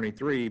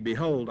 13:23,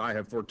 behold, I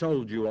have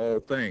foretold you all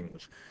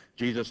things.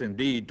 Jesus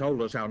indeed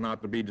told us how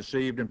not to be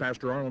deceived, and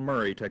Pastor Arnold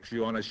Murray takes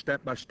you on a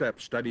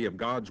step-by-step study of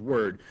God's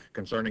Word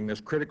concerning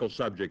this critical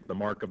subject, the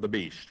Mark of the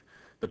Beast.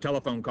 The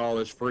telephone call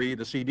is free.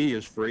 The CD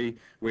is free.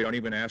 We don't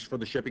even ask for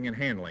the shipping and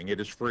handling.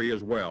 It is free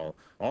as well.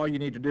 All you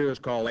need to do is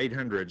call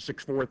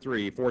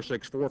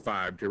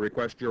 800-643-4645 to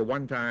request your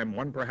one-time,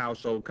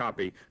 one-per-household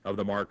copy of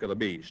the Mark of the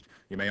Beast.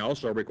 You may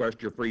also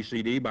request your free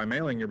CD by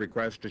mailing your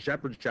request to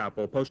Shepherd's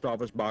Chapel, Post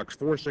Office Box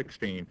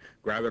 416,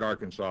 Gravette,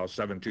 Arkansas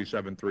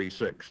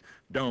 72736.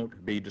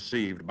 Don't be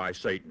deceived by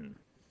Satan.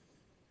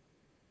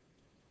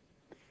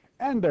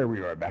 And there we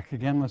are back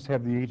again. Let's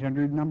have the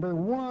 800 number,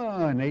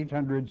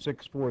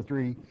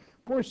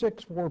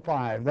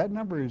 1-800-643-4645. That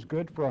number is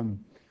good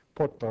from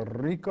Puerto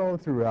Rico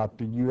throughout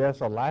the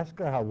U.S.,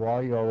 Alaska,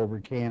 Hawaii, all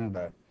over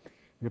Canada.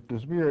 If the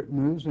Spirit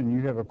moves and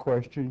you have a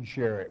question,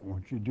 share it.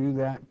 Once you do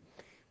that,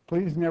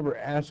 please never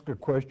ask a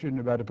question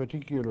about a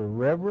particular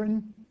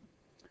reverend,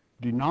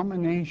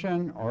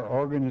 denomination, or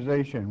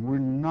organization. We're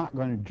not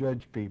going to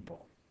judge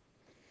people.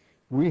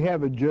 We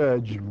have a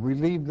judge. We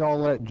leave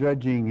all that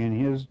judging in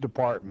his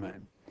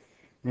department.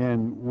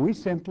 And we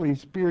simply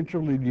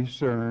spiritually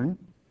discern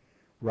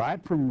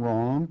right from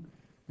wrong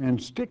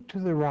and stick to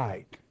the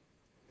right.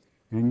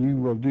 And you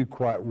will do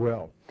quite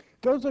well.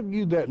 Those of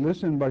you that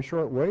listen by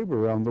shortwave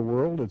around the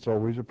world, it's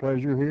always a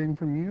pleasure hearing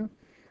from you.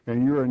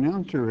 And your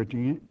announcer at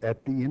the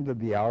end of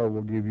the hour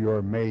will give you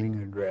our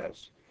mailing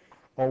address.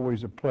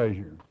 Always a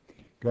pleasure.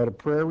 Got a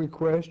prayer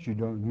request? You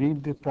don't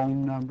need the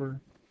phone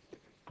number.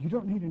 You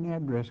don't need an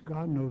address.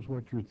 God knows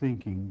what you're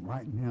thinking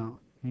right now.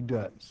 He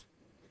does.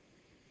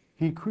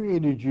 He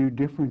created you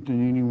different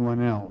than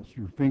anyone else.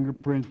 Your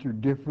fingerprints are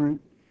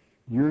different.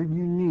 You're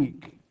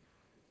unique.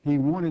 He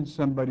wanted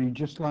somebody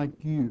just like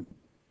you.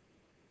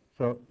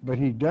 But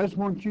he does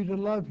want you to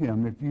love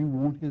him if you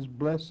want his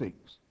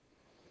blessings.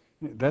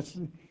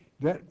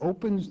 That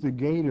opens the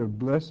gate of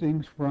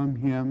blessings from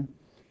him,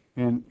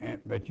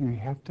 but you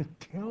have to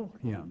tell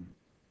him.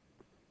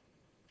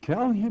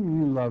 Tell him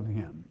you love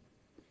him.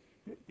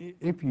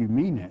 If you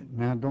mean it.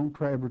 Now, don't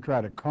ever try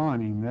to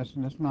con him. That's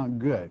not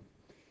good.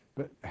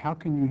 But how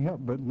can you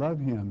help but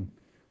love him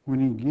when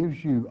he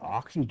gives you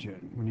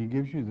oxygen, when he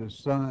gives you the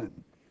sun,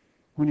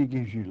 when he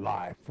gives you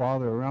life?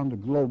 Father, around the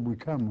globe we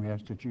come, we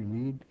ask that you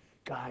lead,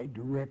 guide,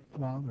 direct,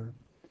 Father,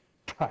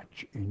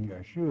 touch in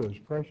Yeshua's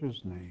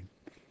precious name.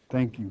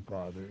 Thank you,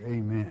 Father.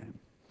 Amen.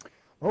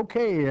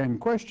 Okay,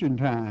 and question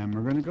time.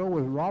 We're going to go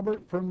with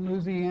Robert from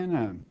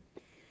Louisiana.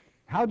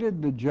 How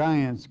did the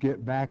giants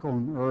get back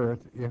on earth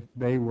if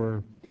they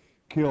were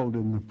killed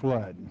in the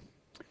flood?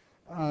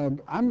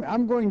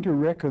 I'm going to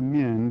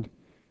recommend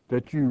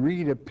that you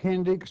read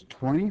Appendix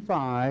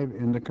 25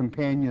 in the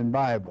Companion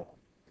Bible.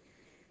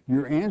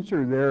 Your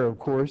answer there, of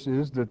course,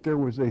 is that there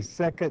was a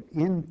second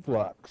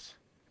influx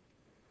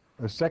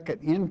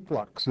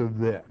of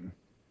them.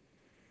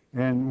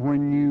 And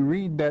when you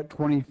read that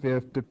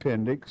 25th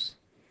appendix,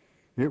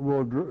 it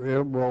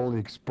will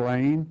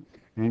explain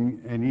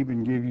and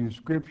even give you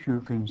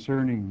scripture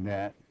concerning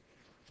that.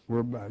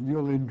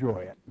 You'll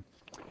enjoy it.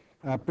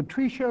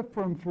 Patricia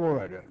from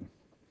Florida.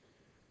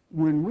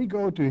 When we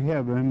go to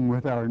heaven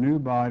with our new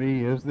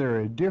body, is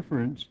there a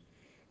difference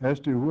as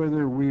to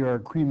whether we are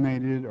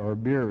cremated or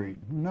buried?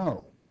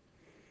 No.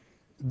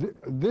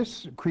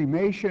 This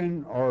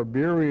cremation or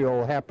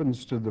burial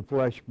happens to the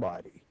flesh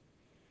body.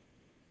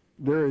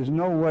 There is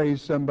no way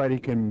somebody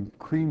can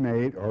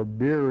cremate or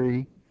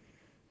bury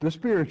the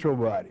spiritual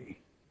body.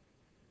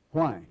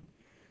 Why?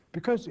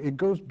 Because it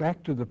goes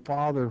back to the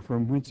Father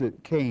from whence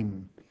it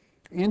came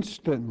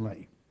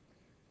instantly.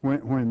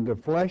 When the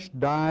flesh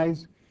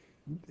dies,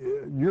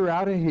 you're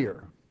out of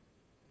here.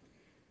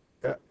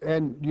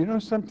 And you know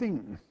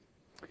something?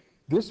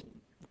 This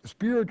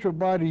spiritual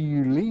body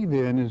you leave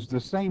in is the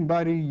same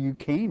body you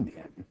came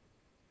in.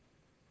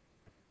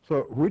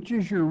 So which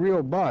is your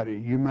real body?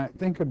 You might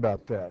think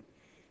about that.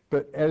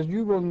 But as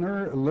you will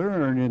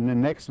learn in the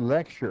next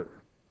lecture,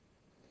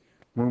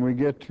 when we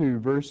get to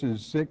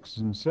verses 6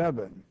 and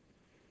 7,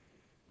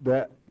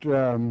 that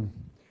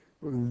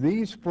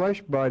these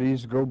flesh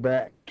bodies go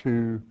back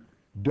to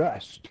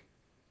dust,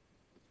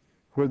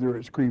 whether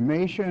it's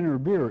cremation or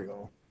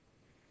burial.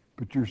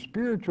 But your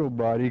spiritual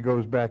body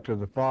goes back to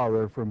the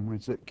Father from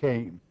whence it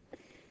came.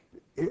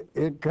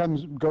 It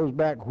goes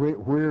back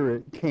where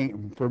it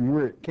came, from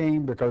where it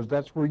came, because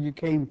that's where you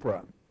came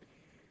from.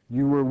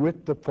 You were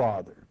with the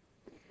Father.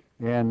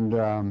 And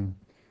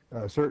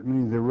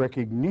certainly the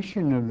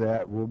recognition of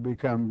that will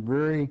become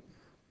very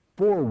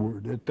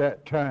forward at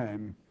that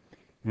time,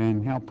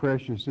 and how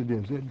precious it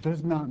is. It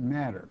does not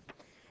matter.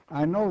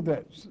 I know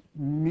that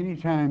many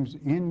times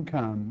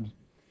incomes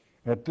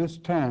at this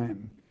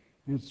time,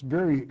 it's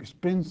very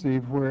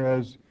expensive,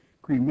 whereas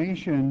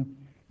cremation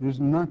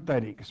is not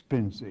that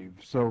expensive.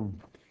 So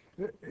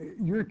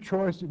your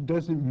choice, it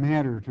doesn't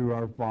matter to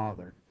our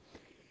Father.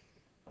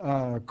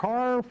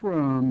 Carl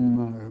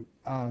from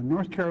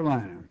North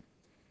Carolina.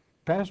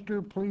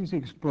 Pastor, please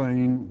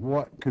explain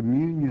what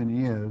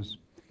communion is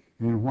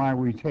and why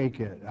we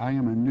take it. I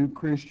am a new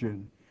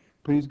Christian.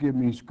 Please give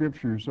me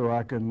scripture so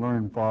I can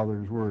learn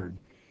Father's word.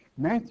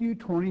 Matthew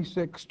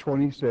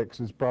 26:26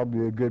 is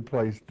probably a good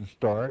place to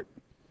start,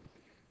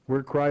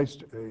 where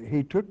Christ,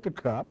 he took the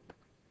cup,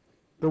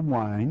 the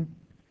wine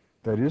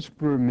that is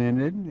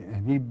fermented,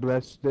 and he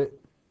blessed it,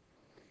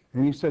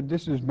 and he said,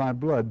 "This is my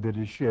blood that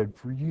is shed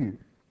for you."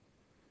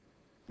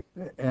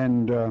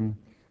 And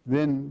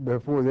then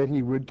before that,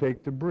 he would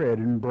take the bread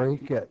and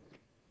break it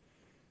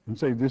and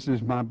say, "This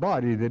is my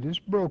body that is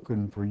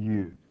broken for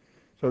you."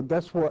 So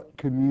that's what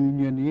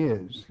communion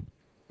is.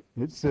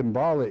 It's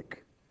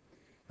symbolic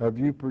of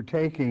you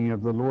partaking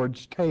of the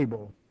Lord's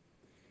table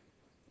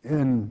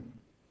and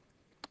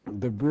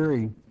the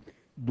very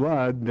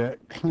blood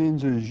that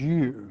cleanses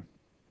you,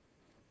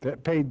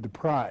 that paid the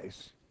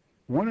price,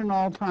 one and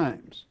all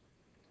times,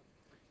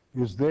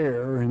 is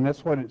there, and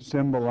that's what it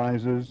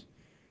symbolizes,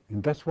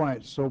 and that's why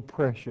it's so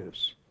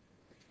precious.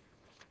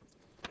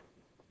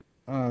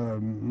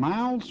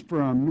 Miles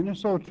from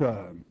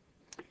Minnesota.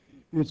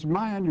 It's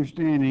my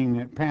understanding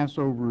that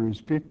Passover is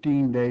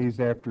 15 days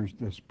after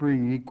the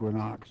spring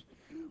equinox,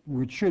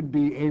 which should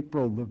be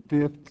April the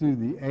 5th through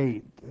the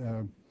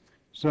 8th,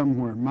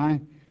 somewhere.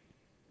 My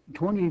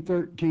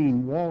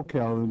 2013 wall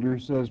calendar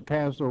says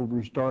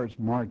Passover starts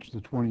March the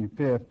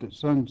 25th at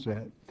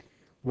sunset.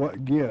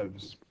 What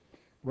gives?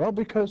 Well,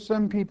 because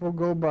some people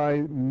go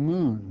by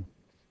moon.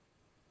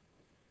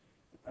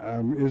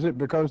 Is it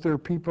because they're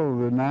people of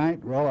the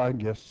night? Well, I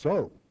guess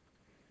so.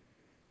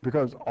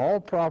 Because all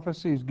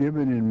prophecies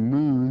given in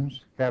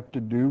moons have to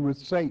do with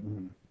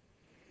Satan.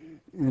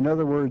 In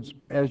other words,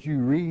 as you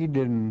read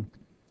in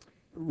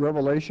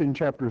Revelation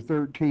chapter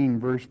 13,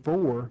 verse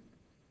 4,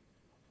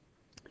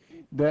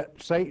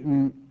 that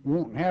Satan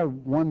won't have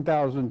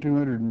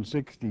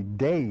 1,260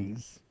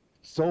 days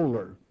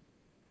solar,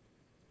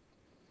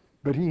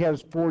 but he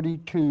has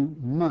 42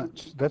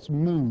 months. That's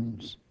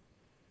moons,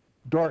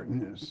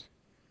 darkness.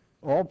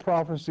 All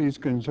prophecies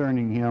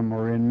concerning him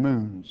are in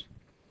moons.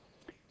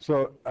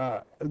 So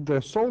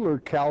the solar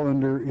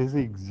calendar is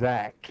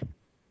exact.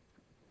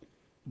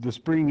 The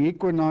spring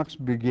equinox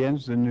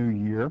begins the new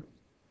year,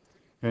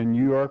 and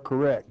you are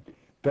correct.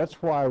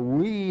 That's why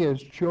we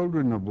as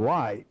children of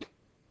light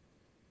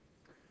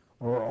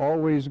are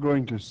always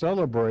going to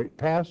celebrate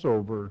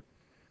Passover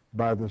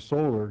by the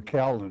solar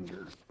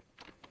calendar.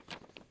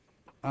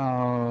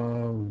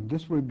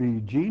 This would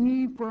be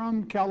Jeannie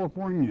from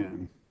California.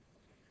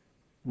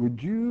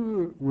 Would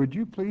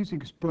you please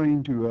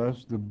explain to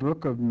us the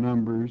book of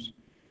Numbers,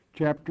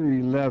 chapter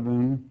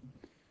 11,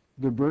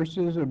 the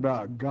verses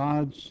about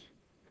God's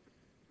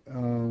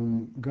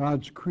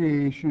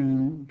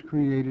creation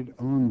created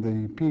on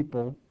the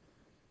people,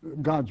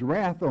 God's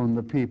wrath on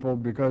the people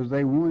because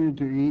they wanted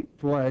to eat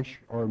flesh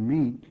or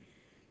meat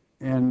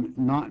and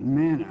not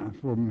manna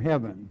from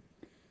heaven.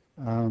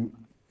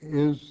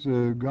 If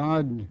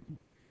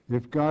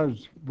God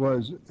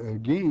was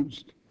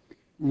against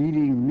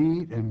eating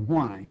meat, and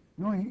why?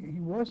 No, he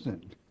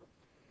wasn't.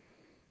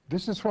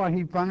 This is why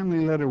he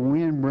finally let a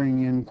wind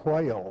bring in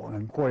quail,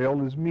 and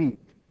quail is meat.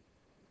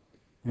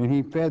 And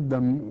he fed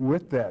them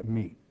with that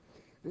meat.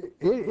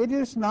 It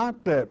is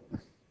not that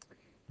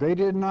they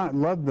did not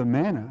love the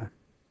manna.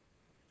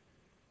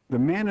 The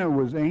manna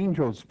was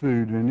angels'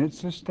 food, and it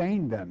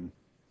sustained them.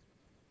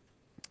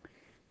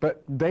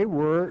 But they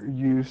were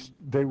used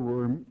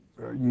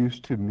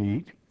to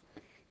meat.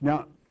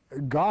 Now,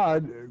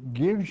 God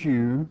gives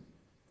you,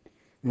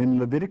 in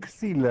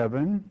Leviticus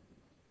 11,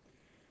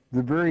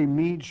 the very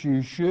meats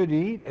you should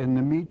eat and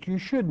the meat you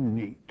shouldn't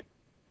eat.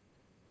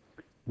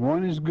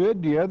 One is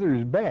good, the other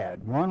is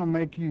bad. One will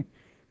make you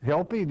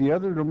healthy, the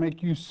other will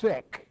make you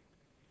sick.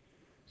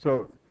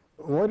 So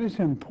what is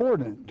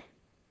important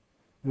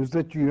is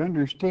that you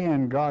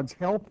understand God's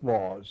health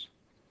laws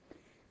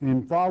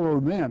and follow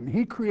them.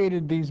 He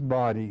created these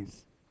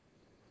bodies.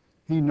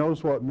 He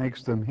knows what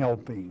makes them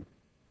healthy.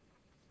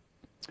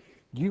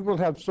 You will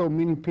have so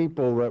many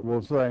people that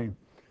will say,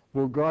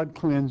 well, God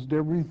cleansed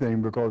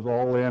everything because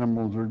all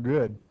animals are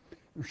good.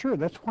 Sure,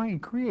 that's why he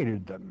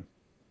created them.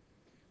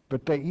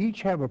 But they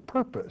each have a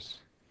purpose.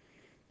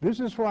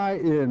 This is why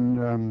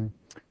in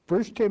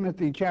 1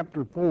 Timothy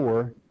chapter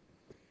 4,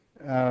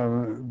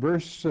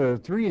 verse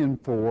 3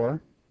 and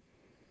 4,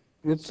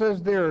 it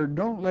says there,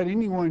 don't let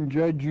anyone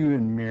judge you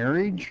in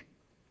marriage,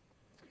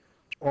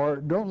 or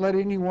don't let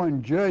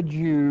anyone judge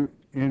you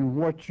in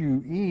what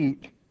you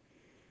eat,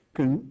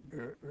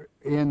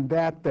 in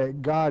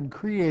that God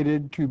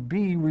created to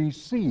be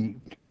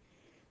received.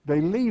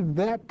 They leave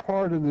that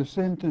part of the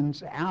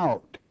sentence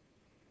out.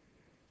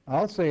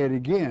 I'll say it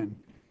again.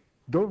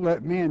 Don't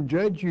let man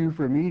judge you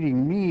from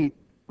eating meat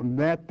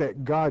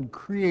that God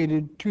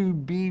created to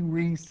be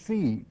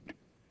received.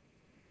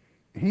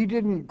 He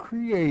didn't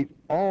create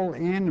all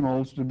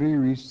animals to be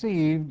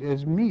received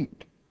as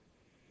meat.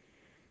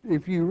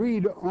 If you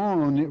read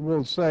on, it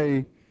will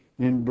say,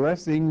 in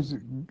blessings,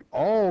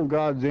 all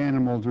God's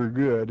animals are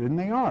good, and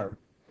they are.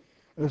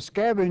 A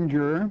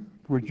scavenger,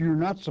 which you're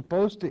not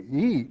supposed to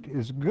eat,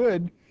 is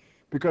good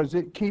because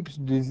it keeps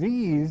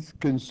disease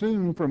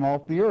consumed from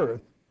off the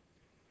earth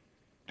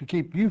to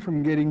keep you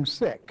from getting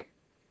sick.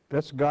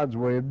 That's God's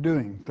way of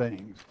doing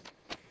things.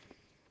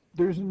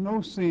 There's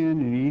no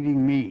sin in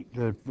eating meat.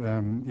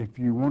 If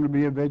you want to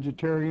be a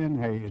vegetarian,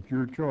 hey, it's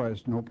your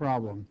choice, no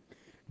problem.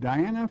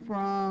 Diana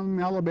from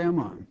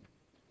Alabama.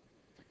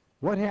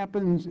 What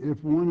happens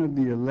if one of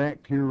the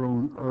elect here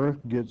on earth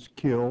gets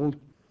killed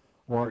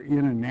or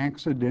in an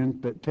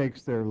accident that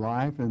takes their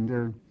life and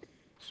their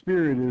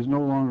spirit is no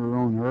longer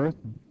on earth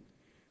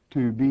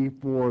to be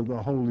for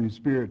the Holy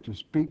Spirit to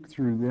speak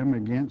through them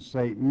against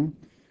Satan?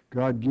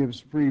 God gives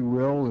free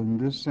will, and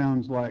this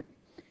sounds like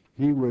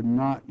he would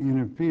not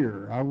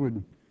interfere.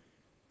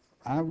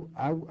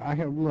 I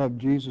have loved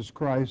Jesus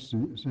Christ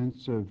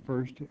since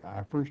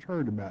I first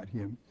heard about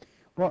him.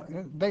 Well,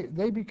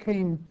 they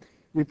became,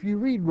 if you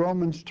read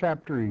Romans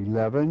chapter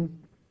 11,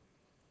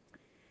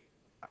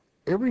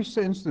 ever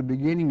since the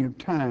beginning of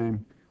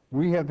time,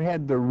 we have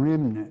had the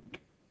remnant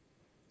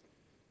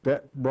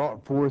that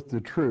brought forth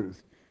the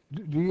truth.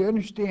 Do you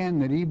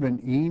understand that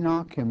even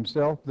Enoch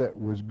himself that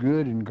was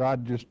good and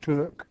God just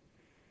took,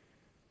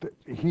 that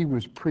he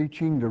was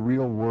preaching the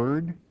real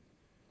word?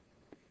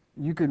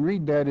 You can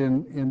read that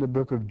in the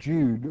book of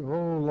Jude,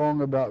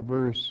 along about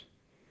verse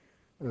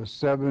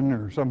 7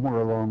 or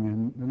somewhere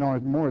along, no,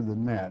 it's more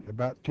than that,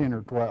 about 10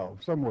 or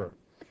 12, somewhere.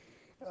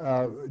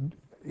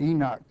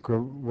 Enoch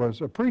was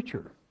a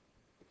preacher,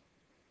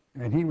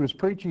 and he was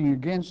preaching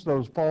against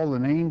those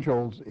fallen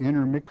angels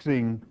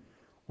intermixing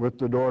with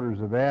the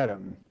daughters of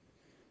Adam.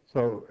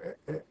 So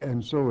it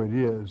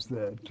is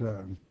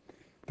that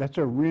that's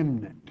a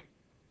remnant.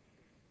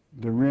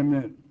 The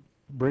remnant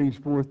brings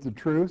forth the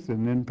truth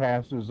and then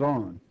passes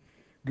on.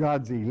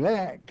 God's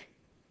elect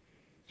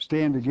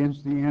stand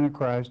against the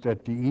Antichrist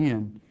at the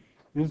end.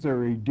 Is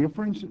there a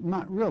difference?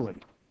 Not really.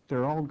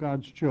 They're all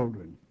God's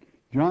children.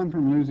 John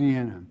from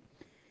Louisiana.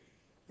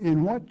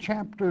 In what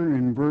chapter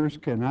and verse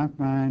can I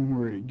find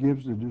where it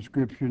gives a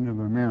description of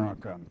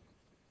America?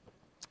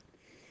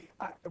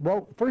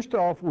 Well, first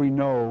off, we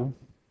know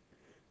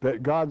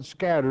that God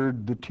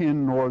scattered the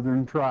 10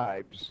 northern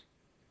tribes.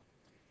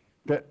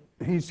 That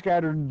he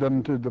scattered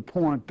them to the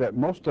point that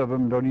most of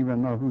them don't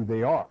even know who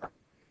they are.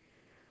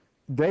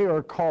 they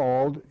are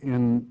called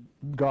in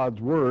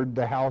God's word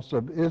the house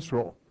of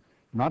Israel,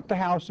 not the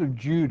house of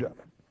Judah.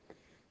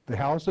 The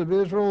house of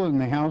Israel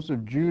and the house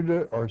of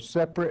Judah are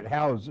separate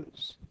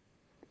houses.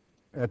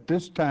 At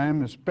this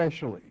time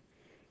especially.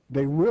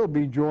 They will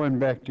be joined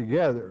back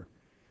together,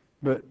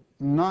 but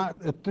not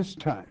at this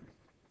time.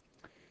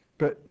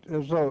 But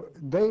so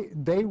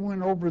they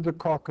went over the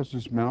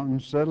Caucasus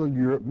Mountains, settled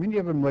Europe, many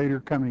of them later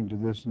coming to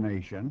this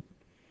nation,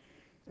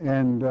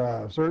 and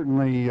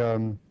certainly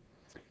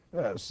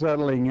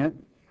settling it.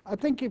 I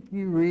think if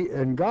you read,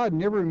 and God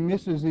never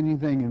misses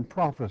anything in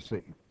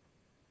prophecy.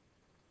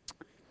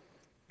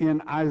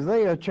 In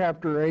Isaiah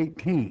chapter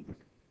 18,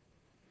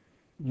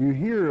 you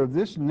hear of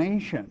this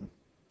nation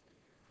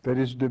that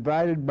is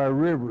divided by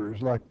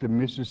rivers like the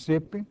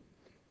Mississippi,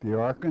 the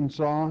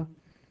Arkansas,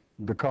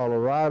 the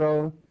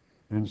Colorado,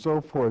 and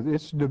so forth.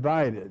 It's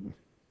divided.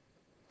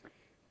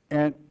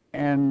 And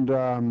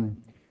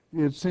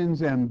it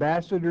sends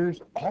ambassadors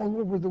all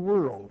over the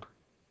world.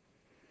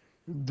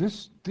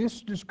 This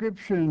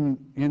description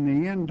in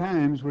the end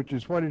times, which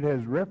is what it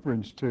has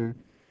reference to,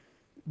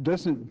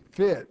 doesn't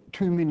fit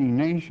too many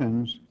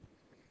nations.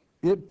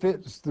 It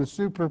fits the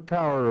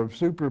superpower of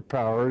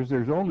superpowers.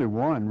 There's only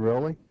one,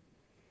 really.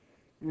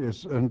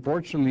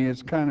 Unfortunately,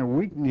 it's kind of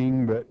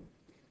weakening, but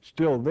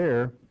still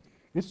there.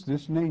 It's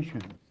this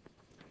nation.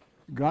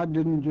 God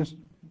didn't just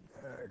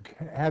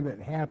have it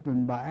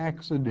happen by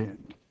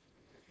accident.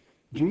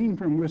 Gene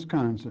from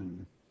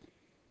Wisconsin,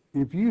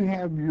 if you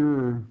have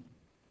your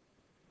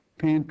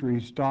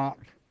pantry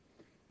stocked,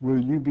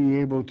 will you be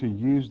able to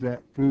use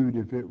that food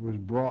if it was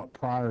brought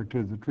prior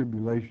to the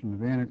tribulation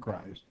of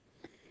Antichrist?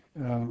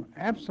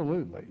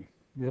 Absolutely.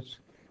 Yes.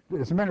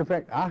 As a matter of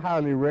fact, I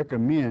highly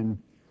recommend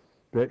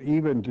that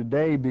even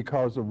today,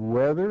 because of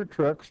weather,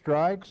 truck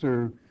strikes,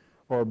 or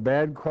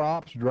bad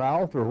crops,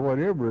 drought, or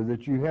whatever,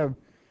 that you have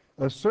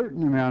a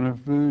certain amount of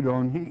food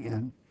on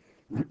hand.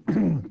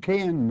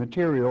 Canned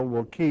material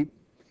will keep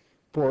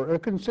for a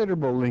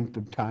considerable length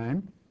of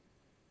time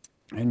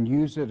and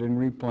use it and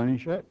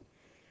replenish it.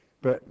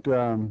 But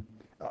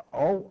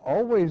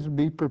always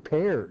be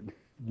prepared.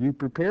 You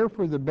prepare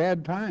for the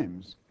bad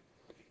times.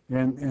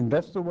 And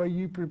that's the way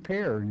you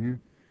prepare. You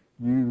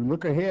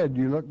look ahead,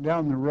 you look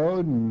down the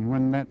road, and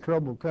when that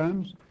trouble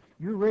comes,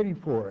 you're ready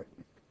for it.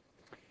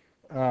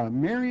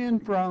 Marion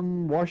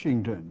from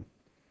Washington.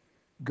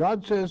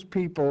 God says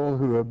people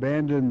who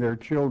abandon their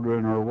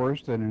children are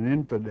worse than an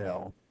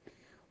infidel.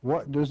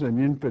 What does an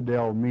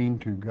infidel mean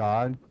to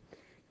God?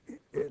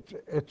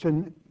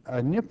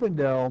 An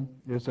infidel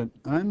is an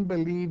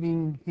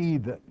unbelieving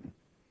heathen.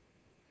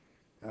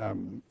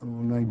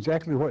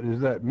 Exactly what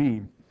does that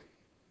mean?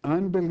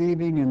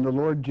 Unbelieving in the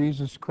Lord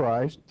Jesus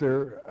Christ,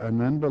 they're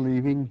an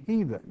unbelieving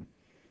heathen.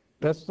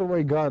 That's the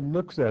way God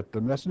looks at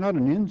them. That's not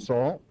an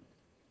insult.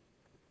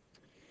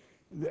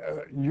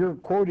 You're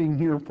quoting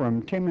here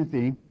from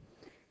Timothy,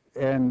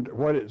 and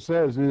what it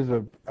says is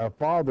a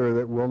father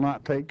that will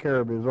not take care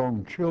of his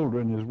own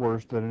children is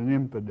worse than an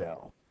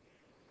infidel.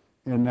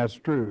 And that's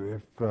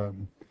true. If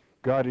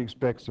God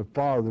expects a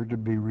father to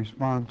be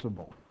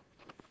responsible.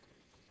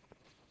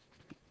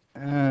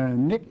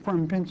 Nick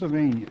from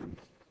Pennsylvania.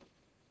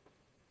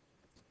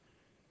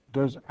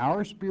 Does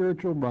our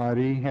spiritual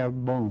body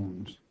have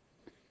bones?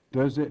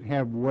 Does it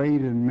have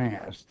weight and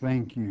mass?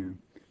 Thank you.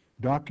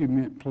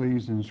 Document,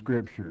 please, in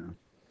Scripture.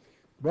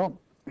 Well,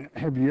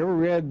 have you ever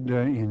read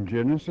in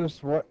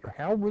Genesis,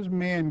 how was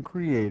man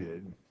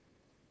created?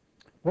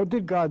 What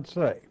did God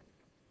say?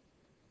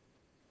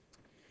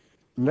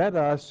 Let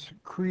us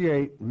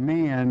create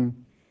man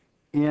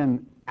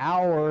in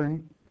our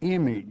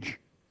image.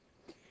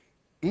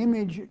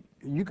 Image,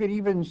 you could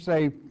even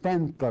say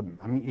phantom,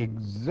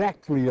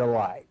 exactly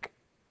alike.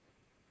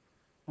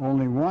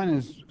 Only one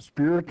is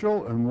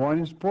spiritual and one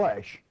is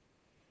flesh.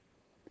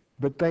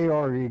 But they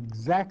are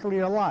exactly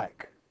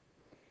alike.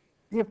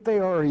 If they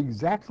are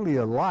exactly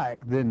alike,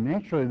 then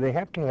naturally they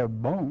have to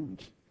have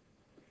bones.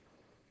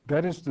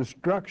 That is the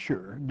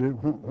structure.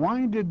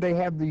 Why did they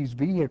have these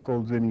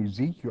vehicles in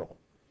Ezekiel?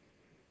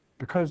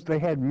 Because they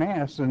had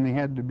mass and they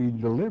had to be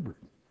delivered.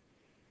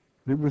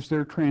 It was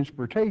their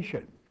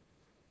transportation.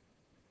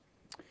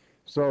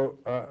 So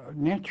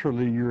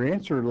naturally your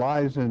answer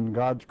lies in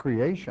God's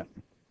creation.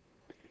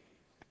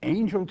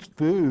 Angels'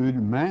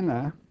 food,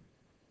 manna,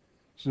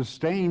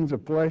 sustains a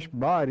flesh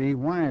body.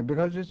 Why?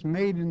 Because it's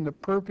made in the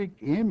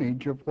perfect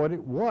image of what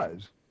it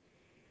was.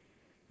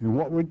 And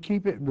what would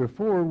keep it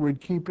before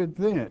would keep it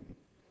then.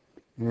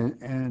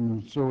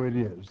 And so it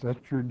is.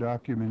 That's your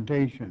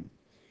documentation.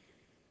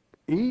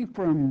 E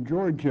from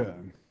Georgia.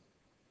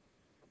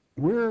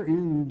 Where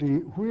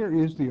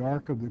is the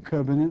Ark of the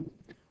Covenant?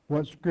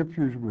 What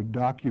scriptures would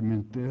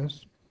document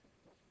this?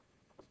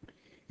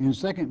 In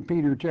 2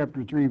 Peter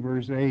chapter 3,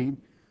 verse 8,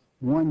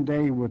 1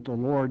 day with the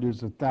Lord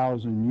is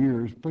 1,000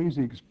 years. Please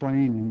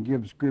explain and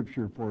give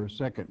scripture for a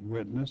second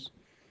witness.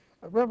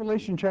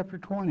 Revelation chapter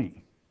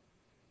 20.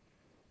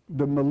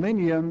 The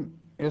millennium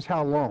is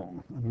how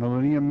long? A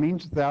millennium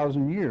means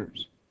 1,000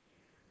 years.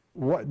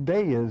 What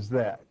day is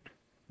that?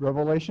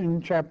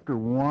 Revelation chapter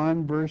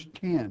 1, verse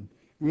 10.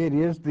 It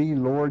is the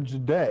Lord's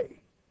day.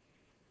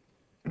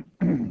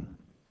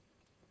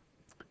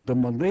 The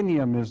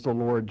millennium is the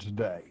Lord's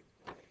day.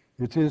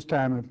 It's his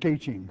time of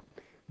teaching.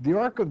 The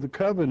Ark of the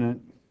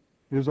Covenant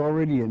is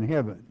already in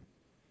heaven.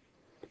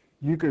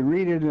 You can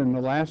read it in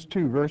the last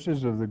two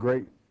verses of the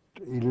great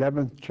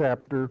 11th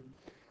chapter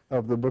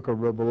of the book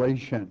of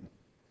Revelation.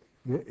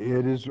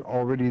 It is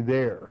already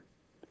there.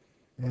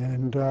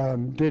 And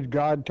did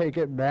God take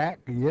it back?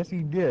 Yes, he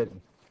did.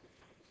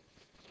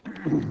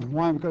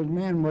 Why? Because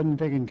man wasn't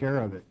taking care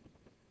of it.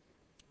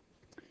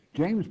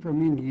 James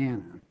from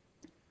Indiana.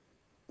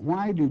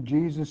 Why did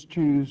Jesus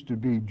choose to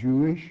be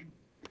Jewish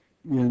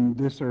in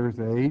this earth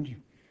age?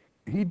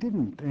 He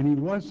didn't, and he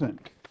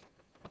wasn't.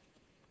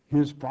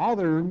 His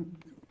father,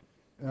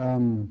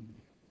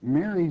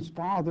 Mary's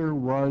father,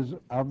 was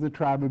of the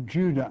tribe of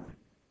Judah.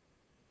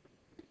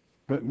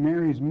 But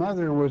Mary's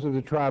mother was of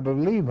the tribe of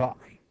Levi.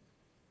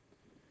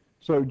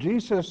 So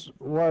Jesus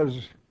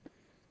was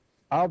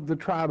of the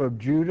tribe of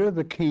Judah,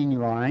 the king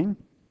line,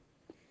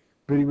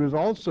 but he was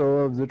also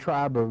of the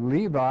tribe of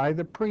Levi,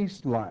 the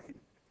priest line.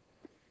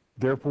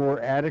 Therefore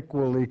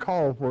adequately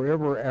called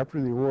forever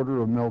after the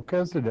order of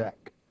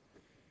Melchizedek,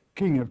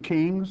 King of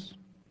Kings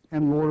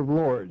and Lord of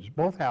Lords,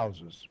 both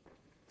houses.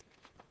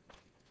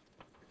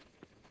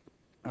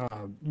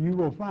 You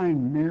will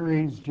find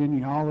Mary's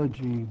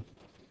genealogy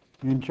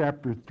in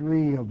chapter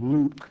 3 of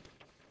Luke.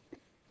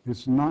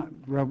 It's not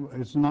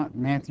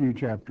Matthew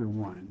chapter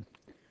 1.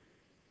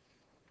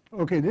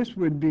 Okay, this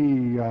would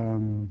be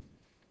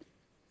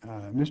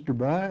Mr.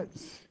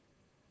 Butts.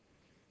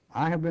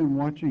 I have been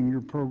watching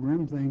your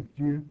program, thank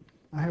you.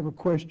 I have a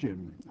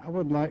question. I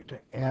would like to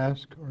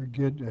ask or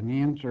get an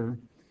answer.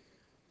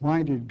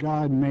 Why did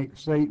God make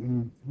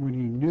Satan when he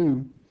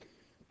knew,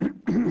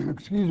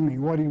 excuse me,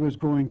 what he was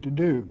going to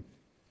do?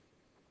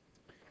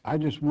 I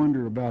just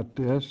wonder about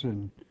this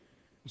and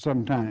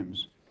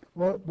sometimes.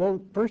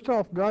 Well, first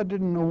off, God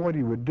didn't know what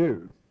he would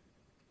do.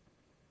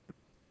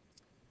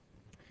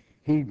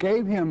 He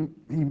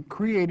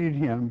created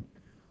him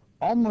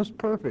almost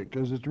perfect,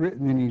 as it's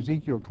written in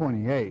Ezekiel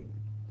 28.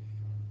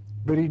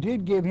 But he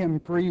did give him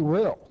free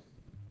will.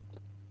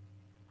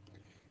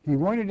 He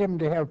wanted him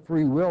to have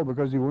free will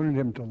because he wanted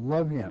him to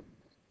love him.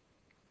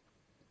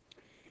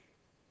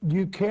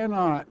 You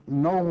cannot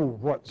know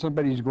what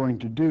somebody's going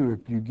to do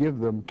if you give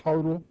them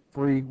total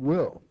free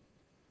will.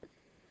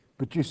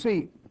 But you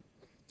see,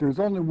 there's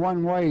only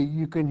one way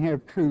you can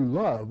have true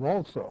love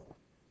also.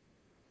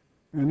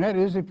 And that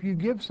is if you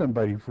give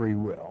somebody free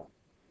will.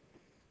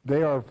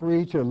 They are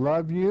free to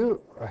love you,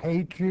 or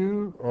hate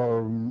you,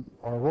 or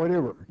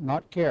whatever,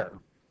 not care.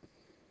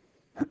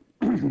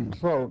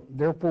 So,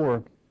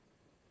 therefore,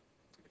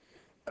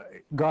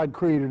 God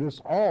created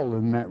us all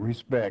in that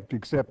respect,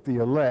 except the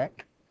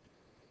elect.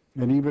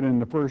 And even in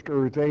the first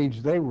earth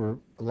age, they were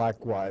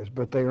likewise,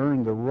 but they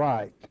earned the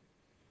right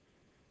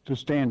to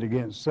stand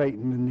against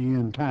Satan in the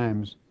end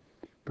times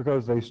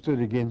because they stood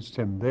against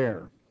him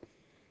there.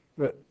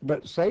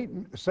 But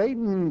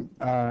Satan,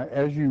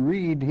 as you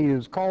read, he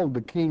is called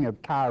the king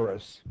of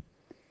Tyrus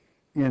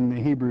in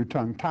the Hebrew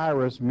tongue.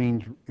 Tyrus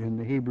means in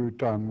the Hebrew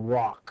tongue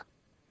rock.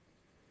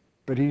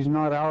 But he's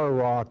not our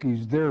rock,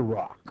 he's their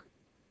rock.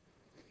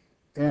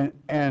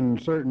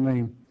 And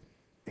certainly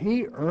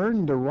he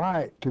earned the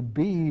right to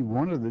be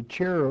one of the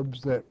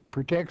cherubs that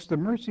protects the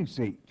mercy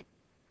seat.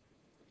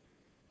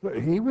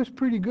 But he was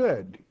pretty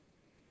good.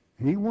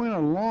 He went a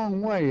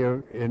long way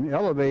in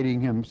elevating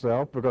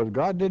himself because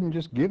God didn't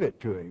just give it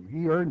to him.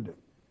 He earned it.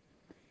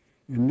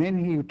 And then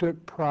he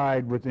took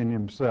pride within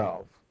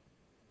himself.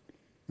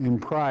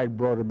 And pride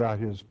brought about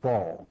his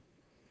fall.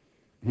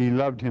 He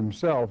loved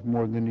himself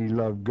more than he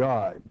loved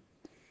God.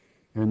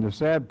 And the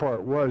sad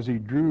part was he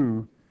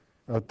drew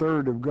a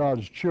third of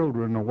God's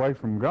children away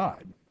from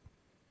God.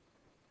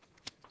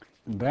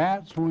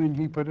 That's when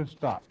he put a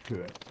stop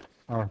to it.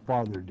 Our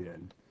Father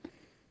did.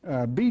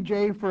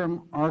 BJ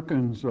from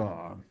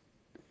Arkansas.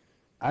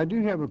 I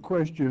do have a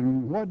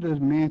question. What does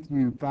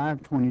Matthew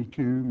 5:22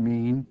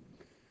 mean?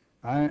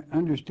 I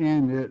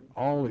understand it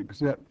all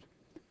except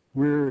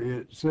where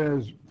it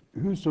says,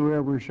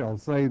 whosoever shall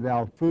say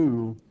thou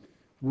fool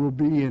will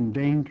be in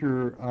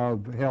danger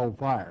of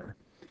hellfire.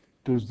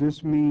 Does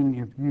this mean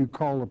if you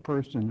call a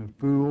person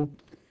a fool?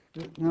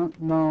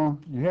 No,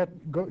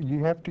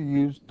 you have to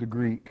use the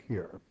Greek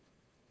here.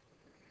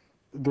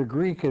 The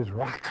Greek is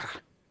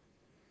raka.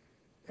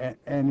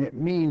 And it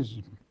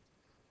means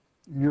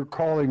you're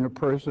calling a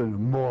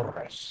person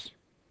moros.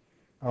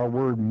 Our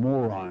word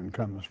moron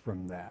comes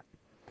from that.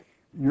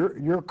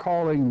 You're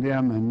calling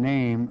them a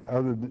name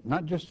other than,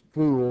 not just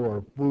fool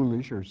or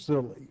foolish or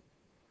silly,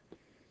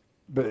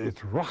 but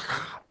it's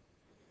raka.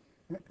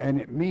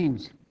 And it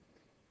means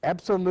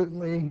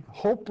absolutely,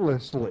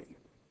 hopelessly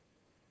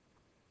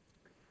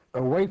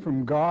away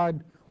from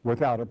God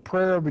without a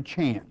prayer of a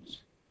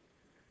chance.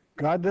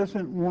 God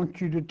doesn't want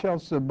you to tell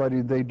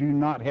somebody they do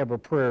not have a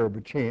prayer of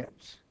a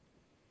chance,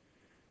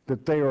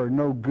 that they are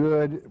no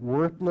good,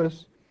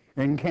 worthless,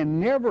 and can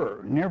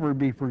never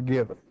be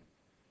forgiven.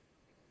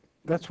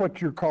 That's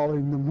what you're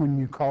calling them when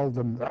you call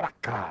them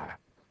raka.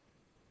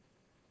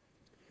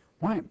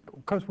 Why?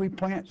 Because we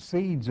plant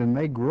seeds and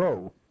they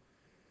grow.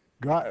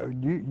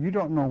 God, you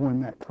don't know when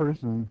that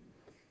person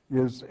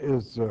is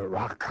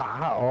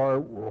raka or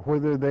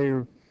whether they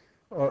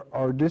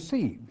are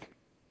deceived.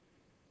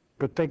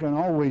 But they can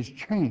always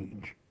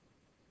change.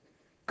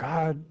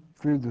 God,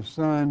 through the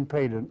Son,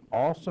 paid an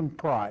awesome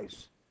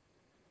price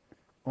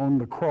on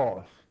the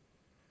cross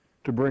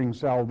to bring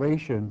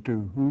salvation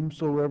to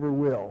whomsoever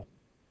will.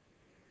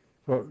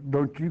 So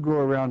don't you go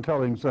around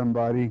telling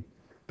somebody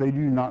they do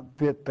not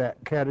fit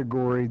that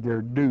category,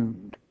 they're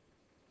doomed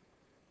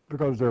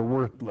because they're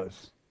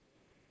worthless.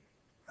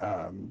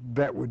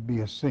 That would be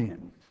a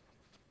sin.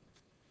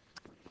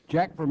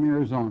 Jack from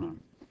Arizona.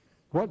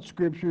 What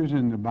scriptures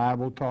in the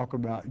Bible talk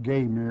about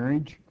gay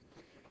marriage?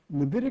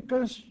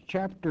 Leviticus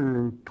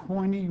chapter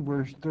 20,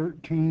 verse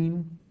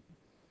 13,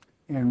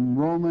 and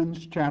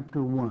Romans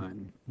chapter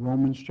 1.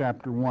 Romans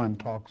chapter 1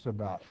 talks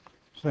about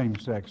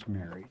same-sex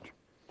marriage.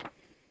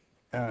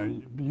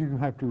 You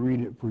have to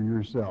read it for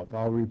yourself.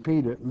 I'll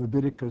repeat it.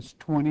 Leviticus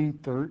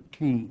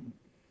 20:13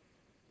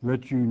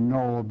 lets you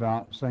know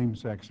about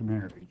same-sex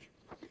marriage.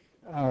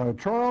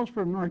 Charles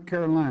from North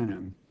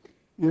Carolina.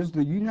 Is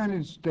the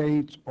United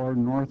States or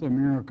North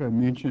America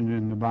mentioned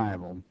in the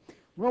Bible?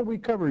 Well, we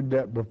covered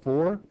that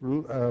before.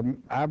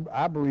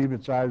 I believe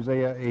it's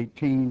Isaiah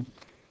 18,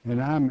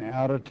 and I'm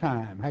out of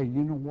time. Hey,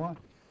 you know what?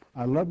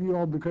 I love you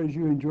all because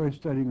you enjoy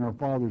studying our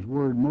Father's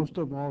Word. Most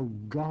of all,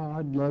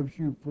 God loves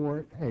you for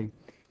it. Hey,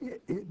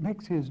 it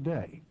makes His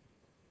day.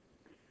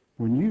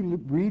 When you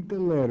read the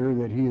letter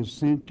that He has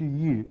sent to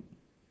you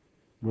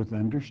with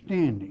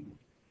understanding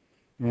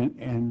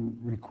and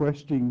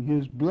requesting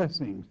His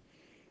blessings,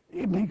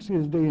 it makes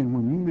His day, and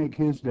when you make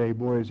His day,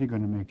 boy, is He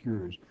going to make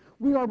yours.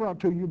 We are brought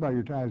to you by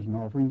your tithes and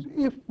offerings.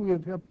 If we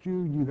have helped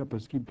you, you help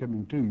us keep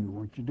coming to you.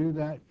 Won't you do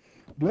that?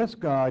 Bless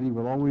God. He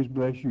will always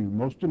bless you.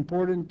 Most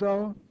important,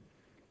 though,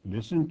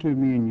 listen to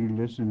me and you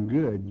listen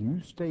good.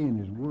 You stay in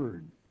His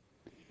Word.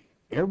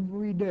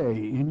 Every day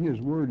in His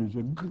Word is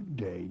a good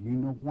day. You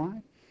know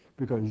why?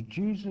 Because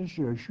Jesus,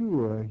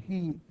 Yeshua,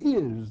 He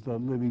is the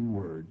living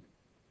Word.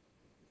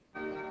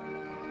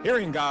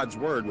 Hearing God's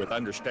Word with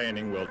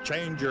understanding will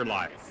change your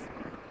life.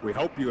 We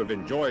hope you have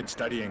enjoyed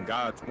studying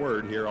God's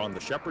Word here on the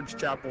Shepherd's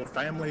Chapel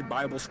Family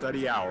Bible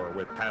Study Hour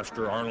with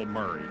Pastor Arnold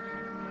Murray.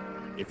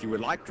 If you would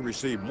like to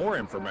receive more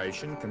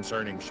information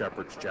concerning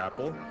Shepherd's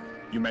Chapel,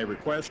 you may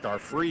request our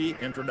free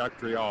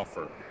introductory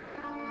offer.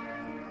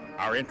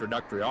 Our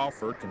introductory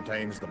offer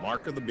contains the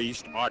Mark of the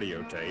Beast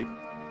audio tape,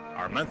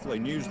 our monthly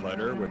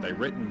newsletter with a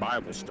written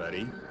Bible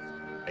study,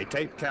 a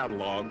tape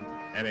catalog,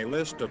 and a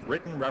list of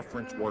written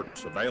reference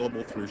works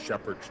available through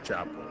Shepherd's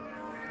Chapel.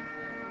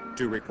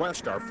 To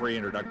request our free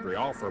introductory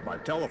offer by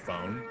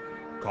telephone,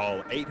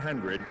 call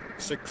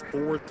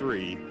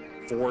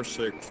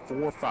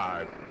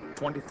 800-643-4645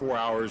 24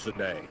 hours a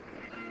day.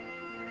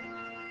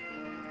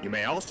 You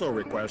may also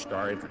request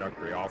our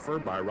introductory offer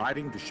by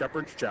writing to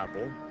Shepherd's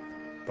Chapel,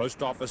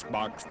 Post Office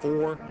Box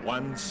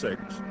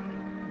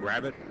 416,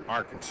 Gravette,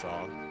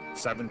 Arkansas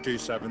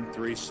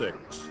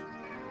 72736.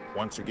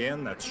 Once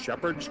again, that's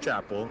Shepherd's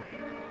Chapel,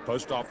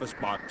 Post Office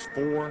Box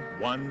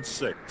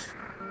 416,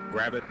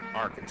 Gravette,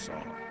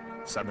 Arkansas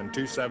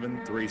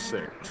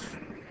 72736.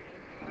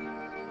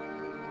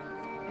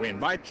 We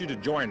invite you to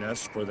join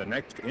us for the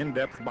next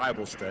in-depth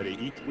Bible study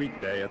each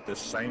weekday at this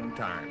same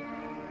time.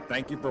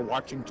 Thank you for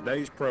watching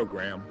today's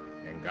program,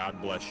 and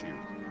God bless you.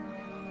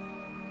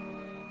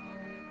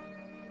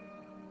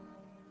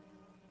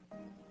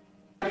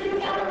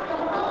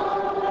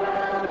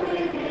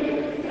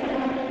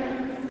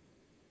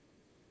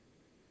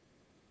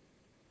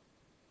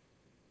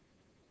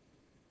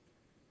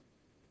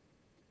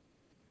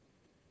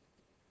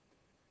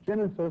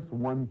 Genesis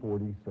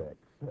 1:46,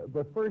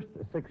 the first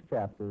 6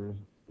 chapters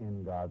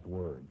in God's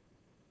Word.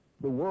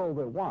 The world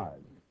that was.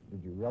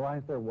 Did you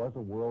realize there was a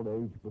world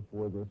age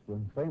before this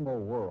one? Same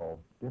old world,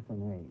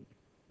 different age.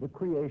 The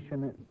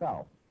creation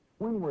itself.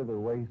 When were the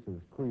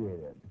races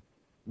created?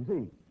 You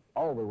see,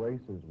 all the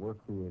races were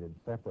created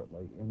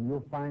separately, and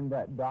you'll find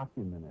that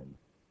documented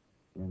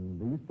in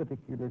these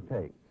particular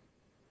tapes.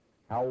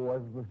 How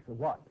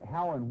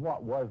and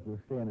what was the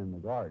sin in the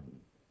garden?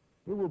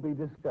 It will be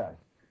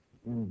discussed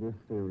in this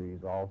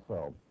series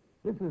also.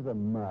 This is a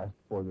must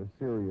for the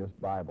serious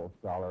Bible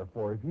scholar,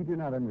 for if you do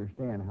not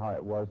understand how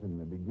it was in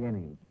the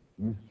beginning,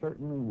 you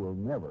certainly will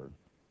never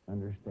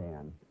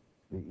understand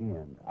the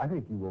end. I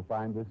think you will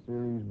find this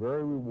series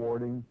very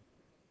rewarding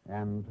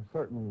and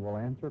certainly will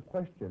answer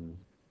questions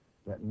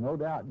that no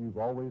doubt you've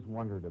always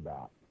wondered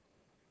about.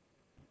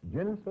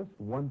 Genesis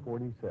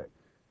 1:46.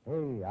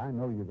 Hey, I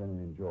know you're going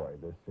to enjoy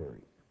this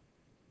series.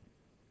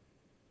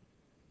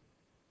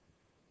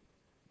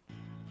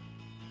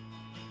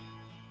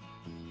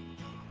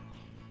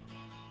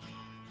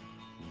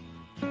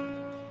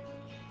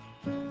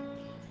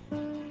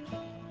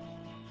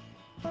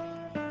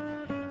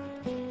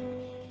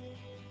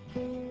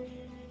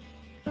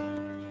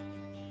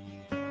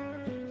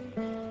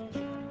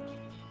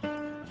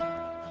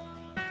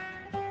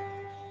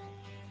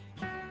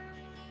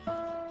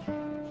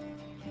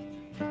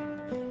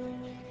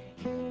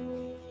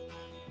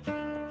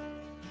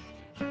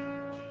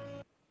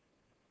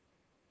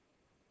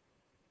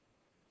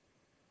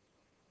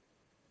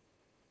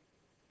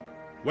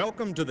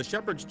 Welcome to the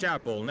Shepherd's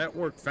Chapel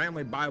Network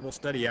Family Bible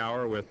Study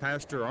Hour with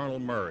Pastor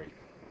Arnold Murray.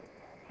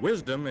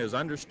 Wisdom is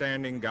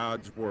understanding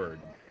God's Word.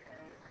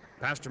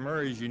 Pastor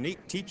Murray's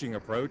unique teaching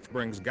approach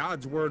brings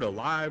God's Word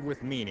alive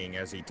with meaning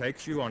as he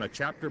takes you on a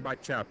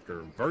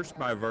chapter-by-chapter,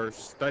 verse-by-verse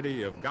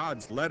study of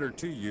God's letter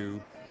to you,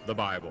 the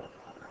Bible.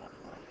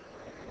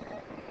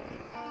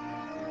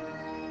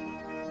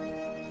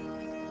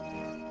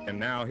 And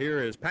now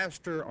here is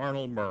Pastor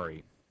Arnold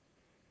Murray.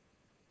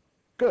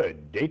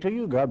 Good day to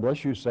you. God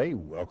bless you. Say,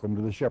 welcome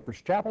to the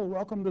Shepherd's Chapel.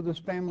 Welcome to this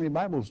Family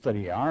Bible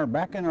Study Hour.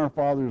 Back in our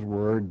Father's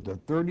Word, the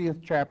 30th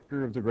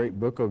chapter of the great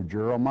book of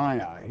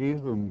Jeremiah, he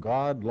whom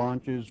God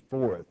launches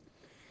forth.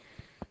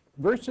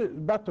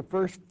 About the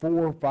first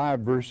 4 or 5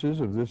 verses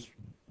of this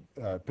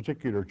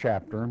particular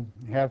chapter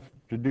have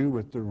to do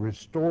with the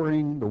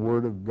restoring the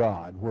Word of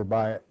God,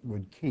 whereby it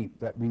would keep.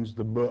 That means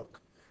the book,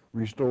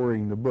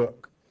 restoring the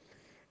book.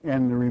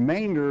 And the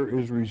remainder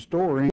is restoring